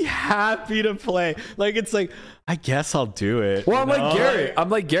would be happy to play. Like, it's like, I guess I'll do it. Well, I'm you know? like Garrett. I'm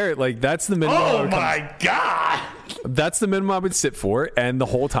like Garrett. Like, that's the minimum. I Oh would my God. That's the minimum I would sit for, and the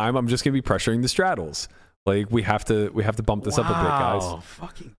whole time I'm just gonna be pressuring the straddles. Like, we have to bump this up a bit, guys.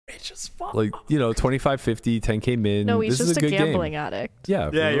 Fucking rich as fuck. Like, you know, 2550, 10K min. No, he's this just is a a good gambling game. addict. Yeah,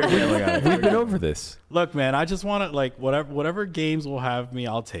 Yeah, you're gambling at it. We've been over this. Look, man, I just want to, like, whatever games will have me,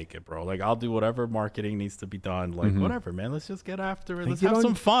 I'll take it, bro. Like, I'll do whatever marketing needs to be done. Like, whatever, man. Let's just get after it. Let's get have on-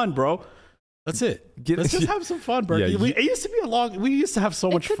 some fun, bro. That's it. Let's just have some fun, Berkey. Yeah, It used to be we used to have so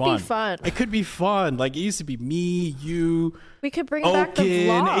much could fun. be fun. It could be fun. Like, it used to be me, you, We could bring back the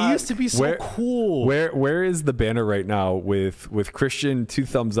Oaken. vlog. It used to be so cool. Where is the banner right now with Christian 2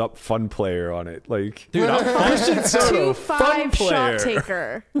 thumbs up fun player on it? Like, Dude, I'm fun. Christian Soto 2-5 player. shot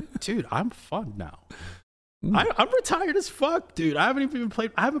taker. Dude, I'm fun now. I'm retired as fuck, dude. I haven't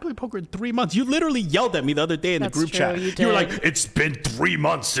played poker in 3 months. You literally yelled at me the other day in That's the group true, chat. you were did. like, "It's been 3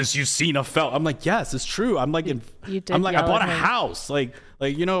 months since you've seen a felt." I'm like, "Yes, it's true." I'm like, You did I'm like, I yell bought a at him. house. Like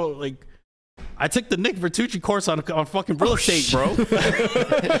you know, like I took the Nick Vertucci course on fucking real estate, bro.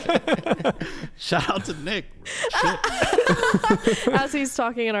 Shout out to Nick. Shit. As he's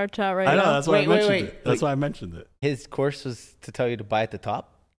talking in our chat right I know. now. That's why I Wait, mentioned wait. it. That's why I mentioned it, His course was to tell you to buy at the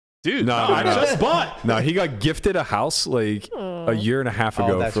top. dude. No, I no. just bought. No, he got gifted a house like a year and a half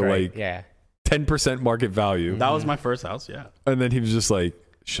ago that's for right. like Yeah. 10% market value. That was my first house. Yeah. And then he was just like,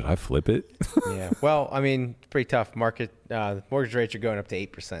 should I flip it? Yeah. Well, I mean, it's pretty tough. Mortgage rates are going up to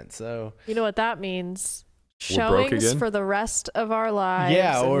 8%. So You know what that means? We're broke Showings again? for the rest of our lives.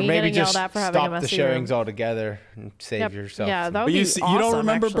 yeah, and or me maybe getting just yelled at for having a stop the messy showings room. altogether and save Yep. yourself. Yeah, some- that would But be you awesome, don't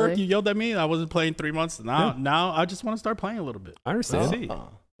remember, actually. Burke? You yelled at me. I wasn't playing 3 months. Now I just want to start playing a little bit. I understand. See.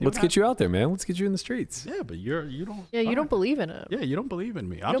 Let's get you out there, man. Let's get you in the streets. Yeah, but you don't. Yeah, you don't believe in him. Yeah, you don't believe in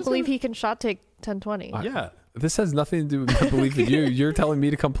me. You don't believe he can shot take 10-20. Yeah, This has nothing to do with my belief in you. You're telling me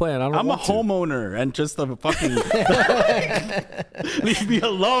to come play, and I don't I'm a want to. homeowner and just a fucking leave me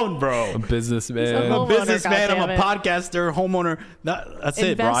alone, bro. A businessman. He's a I'm a homeowner, businessman. I'm a goddammit. podcaster, homeowner. That's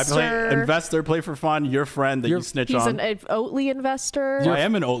it, bro. I play Investor. investor, play for fun. Your friend that you snitch He's on. an Oatly investor. I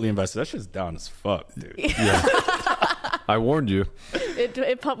am an Oatly investor. That shit's down as fuck, dude. I warned you.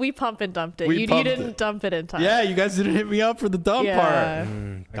 We pump and dumped it. We You pumped didn't it. dump it in time. Yeah, you guys didn't hit me up for the dump Yeah. part.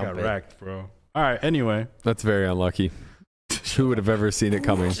 I got dump it. wrecked, bro. All right. Anyway, That's very unlucky. Who would have ever seen it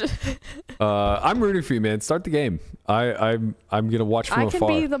coming? I'm rooting for you, man. Start the game. I'm gonna watch from I can afar.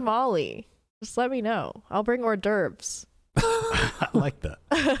 be the Molly. Just let me know. I'll bring hors d'oeuvres. I like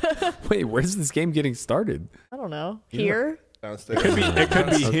that. Wait, where's this game getting started? I don't know. Here? Downstairs. It could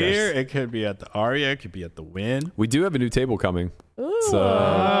be Okay. here. It could be at the Aria. It could be at the Win. We do have a new table coming. Ooh.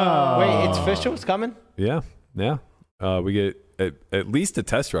 So Wait, it's official? It's coming? yeah. We get at least a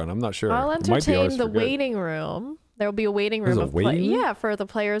test run. I'm not sure. I'll It might be ours entertain the for good. waiting room. There will be a waiting room There's a of play. waiting room? Yeah, for the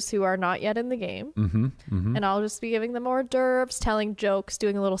players who are not yet in the game. And I'll just be giving them hors d'oeuvres, telling jokes,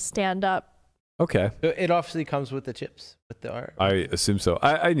 doing a little stand up. Okay. It obviously comes with the chips, with the art. I assume so.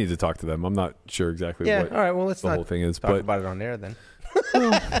 I need to talk to them. I'm not sure exactly Yeah. what All right. Well, let's the not whole thing is, talk but about it on air then.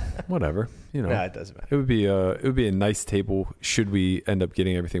 whatever. You know, No, it doesn't matter. it would be a nice table should we end up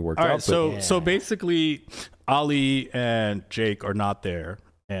getting everything worked All right, out. so basically, Ali and Jake are not there,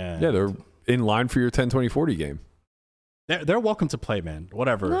 and yeah, they're in line for your 10-20-40 game. they're welcome to play, man.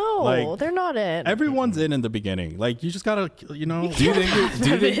 Whatever. No, like, they're not in. everyone's in the beginning. Like, you just gotta, you know. Do you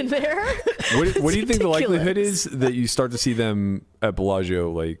think? in there. What do you think the likelihood ridiculous. is that you start to see them at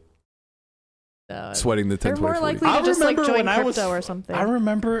Bellagio like sweating the 10-20-40? They're more likely I to just like remember join when I crypto was- or something. I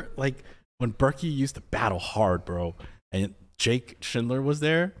remember like when Berkey used to battle hard, bro, and Jake Schindler was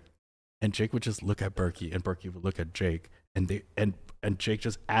there, and Jake would just look at Berkey, and Berkey would look at Jake, and Jake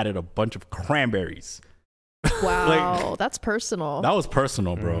just added a bunch of cranberries. Wow, that's personal. That was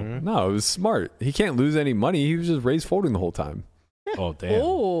personal, bro. No, it was smart. He can't lose any money. He was just raised folding the whole time. Oh damn!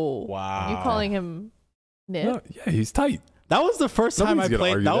 Oh, Wow. You calling him Nip? No, yeah, he's tight. That was the first time I Nobody's gonna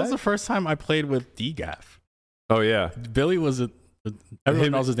played. argue That was that. the first time I played with DGAF. Oh yeah, Billy was everyone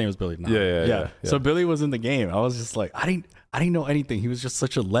Him- knows his name is Billy now. Yeah. So Billy was in the game. I was just like, I didn't know anything. He was just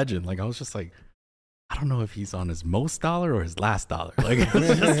such a legend. Like I was just like, I don't know if he's on his most dollar or his last dollar. Like it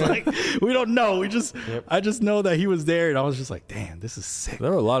was just like we don't know. I just know that he was there, and I was just like, damn, this is sick.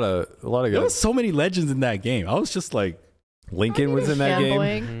 there were a lot of There guys. was so many legends in that game. I was just like, Lincoln was in that game.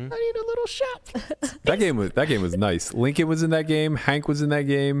 Fanboying. I need a little shot. That game was nice. Lincoln was in that game. Hank was in that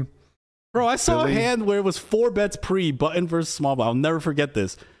game. Bro, I saw Billy. a hand where it was 4 bets pre button versus small blind. I'll never forget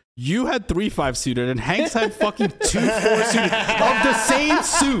this. You had 3-5 suited, and Hanks had fucking 2-4 suited of the same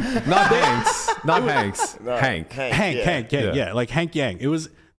suit. Not Hanks. Not Hanks. No, Hank. Hank Yang. Yeah, like Hank Yang. It was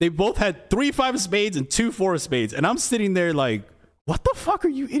they both had 3-5 spades and 2-4 spades, and I'm sitting there like, what the fuck are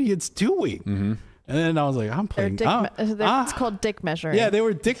you idiots doing? Mm-hmm. And then I was like, I'm They're playing. it's called dick measuring. Yeah, they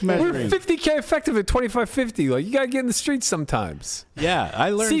were dick We're measuring. 50K effective at 25.50. Like you gotta get in the streets sometimes. Yeah,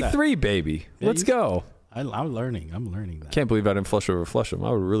 I learned that. C3 baby. Yeah, Let's go. I'm learning that. Can't believe I didn't flush over flush him. I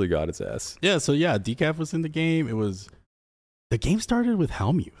would have really got his ass. Yeah, so yeah, Decaf was in the game. The game started with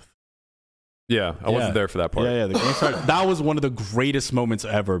Helmuth. Yeah, I wasn't there for that part. Yeah, the game started. That was one of the greatest moments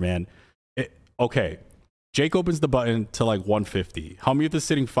ever, man. Okay, Jake opens the button to like 150. Helmuth is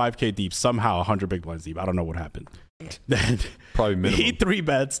sitting 5K deep, somehow 100 big blinds deep. I don't know what happened. Then Probably minimum. he 3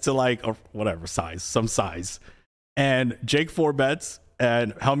 bets to like whatever some size, and Jake 4 bets,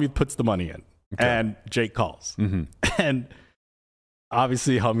 and Helmuth puts the money in, and Jake calls, and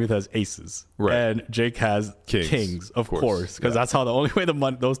obviously Helmuth has aces, Right. and Jake has kings, of course, because that's how the only way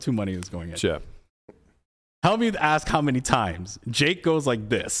those two money is going in. Yeah. Helmuth asks how many times. Jake goes like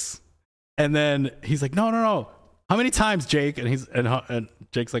this, and then he's like, no. How many times, Jake? And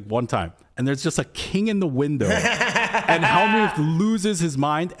Jake's like 1 time. And there's just a king in the window. And Helmuth loses his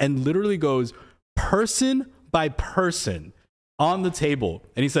mind and literally goes person by person on the table.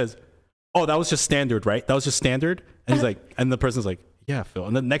 And he says, oh, that was just standard, right? That was just standard? And he's like, and the person's like, yeah, Phil.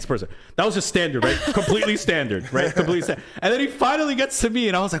 And the next person, that was just standard, right? Completely standard, right? Completely standard. And then he finally gets to me,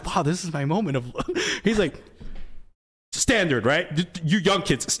 and I was like, wow, this is my moment of. He's like, standard, right? You young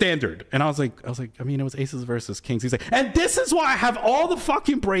kids, standard. And I was like, I mean, it was aces versus kings. He's like, and this is why I have all the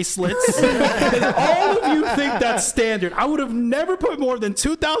fucking bracelets. And all of you think that's standard. I would have never put more than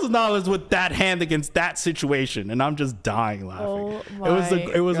 $2,000 with that hand against that situation. And I'm just dying laughing. Oh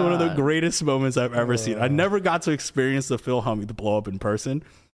It was one of the God. greatest moments I've ever seen. I never got to experience the Phil Helmuth blow up in person.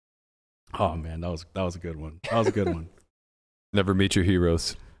 Oh man, that was a good one. That was a good one. Never meet your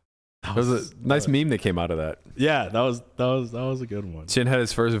heroes. That was a nice meme that came out of that. Yeah, that was a good one. Chin had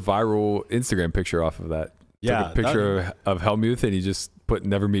his first viral Instagram picture off of that. Yeah, Took a picture of Helmuth and he just put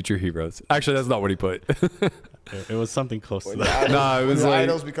 "Never meet your heroes." Actually, that's not what he put. It was something close to that. No, it was When your like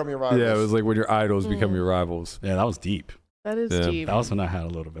idols become your rivals. Yeah, it was like when your idols become your rivals. Yeah, that was deep. That is Yeah. deep. That was when I had a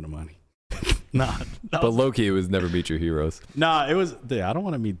little bit of money. But low-key, it was "Never meet your heroes." It was. Yeah, I don't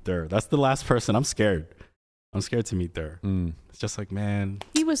want to meet Durr. That's the last person. I'm scared. I'm scared to meet Durr. It's just like, man.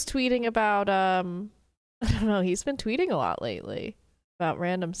 He was tweeting about I don't know, he's been tweeting a lot lately about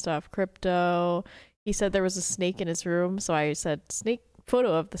random stuff, crypto. He said there was a snake in his room, so I said, "Snake,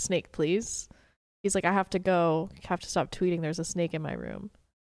 photo of the snake, please." He's like, I have to stop tweeting, there's a snake in my room.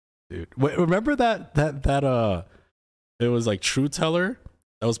 Dude, wait, remember that it was like True Teller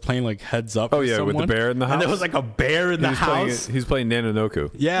that was playing like Heads Up. Oh for yeah, with someone? the bear in the house. And there was like a bear in the house. He's playing Nananoku.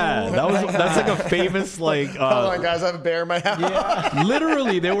 Yeah, that's like a famous like. Hold on, guys, I have a bear in my house. Yeah,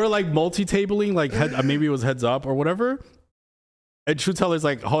 literally, they were like multi-tabling, like maybe it was Heads Up or whatever. And True Teller's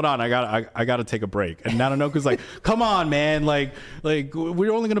like, hold on, I gotta take a break. And Nananoku's like, come on, man, like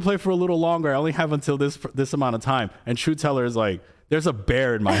we're only gonna play for a little longer. I only have until this amount of time. And True Teller is like, there's a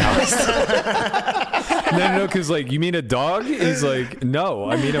bear in my house. Nananoku's like, you mean a dog? He's like, no,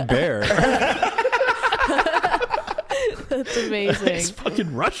 I mean a bear. That's amazing. It's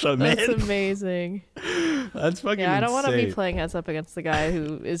fucking Russia, man. That's amazing. That's fucking I don't want to be insane. playing heads up against the guy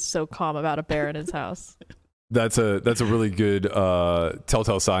who is so calm about a bear in his house. That's a really good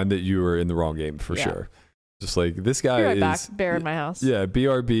telltale sign that you were in the wrong game for sure. Just like this guy Be right is back. Bear in my house. Yeah,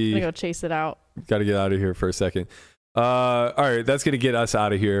 BRB. I'm gonna go chase it out. Got to get out of here for a second. All right, that's gonna get us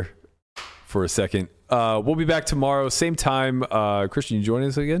out of here for a second. We'll be back tomorrow, same time. Christian, you join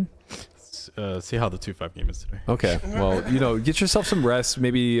us again? See how the 2-5 game is today. Okay. Well, get yourself some rest.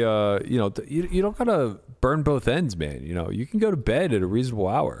 Maybe, you don't gotta burn both ends, man. You can go to bed at a reasonable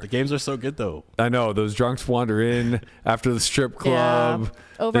hour. The games are so good, though. I know those drunks wander in after the strip club. Yeah.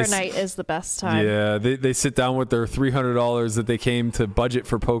 Overnight is the best time. Yeah, they sit down with their $300 that they came to budget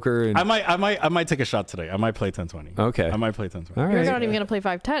for poker. And I might take a shot today. I might play 10-20. Okay. I might play 10-20. All right. You're not even gonna play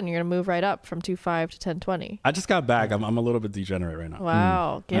 5-10. You're gonna move right up from 2-5 to 10-20. I just got back. I'm a little bit degenerate right now.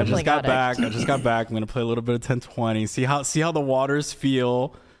 Wow, gambling I just got addict. back. I'm gonna play a little bit of 10-20. See how the waters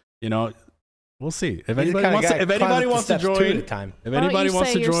feel. We'll see. If anybody wants to join, Why don't you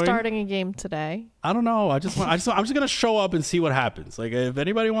say you're starting a game today? I don't know. I'm just gonna show up and see what happens. Like if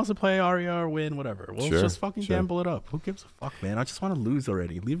anybody wants to play Aria or win, whatever. We'll just fucking gamble it up. Who gives a fuck, man? I just want to lose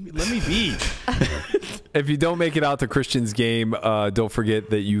already. Let me be. If you don't make it out to Christian's game, don't forget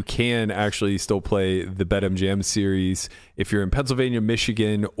that you can actually still play the BetMGM series if you're in Pennsylvania,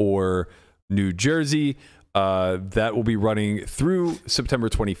 Michigan, or New Jersey. That will be running through September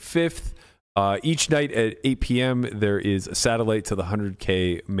 25th. Each night at 8 p.m., there is a satellite to the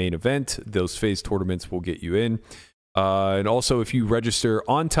 100K main event. Those phase tournaments will get you in. And also, if you register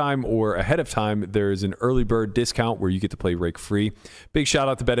on time or ahead of time, there is an early bird discount where you get to play rake free. Big shout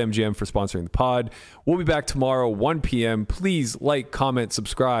out to BetMGM for sponsoring the pod. We'll be back tomorrow, 1 p.m. Please like, comment,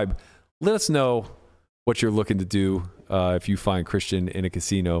 subscribe. Let us know what you're looking to do if you find Christian in a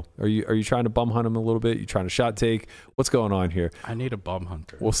casino. Are you trying to bum hunt him a little bit? You trying to shot take? What's going on here? I need a bum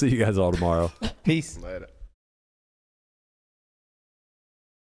hunter. We'll see you guys all tomorrow. Peace. Later.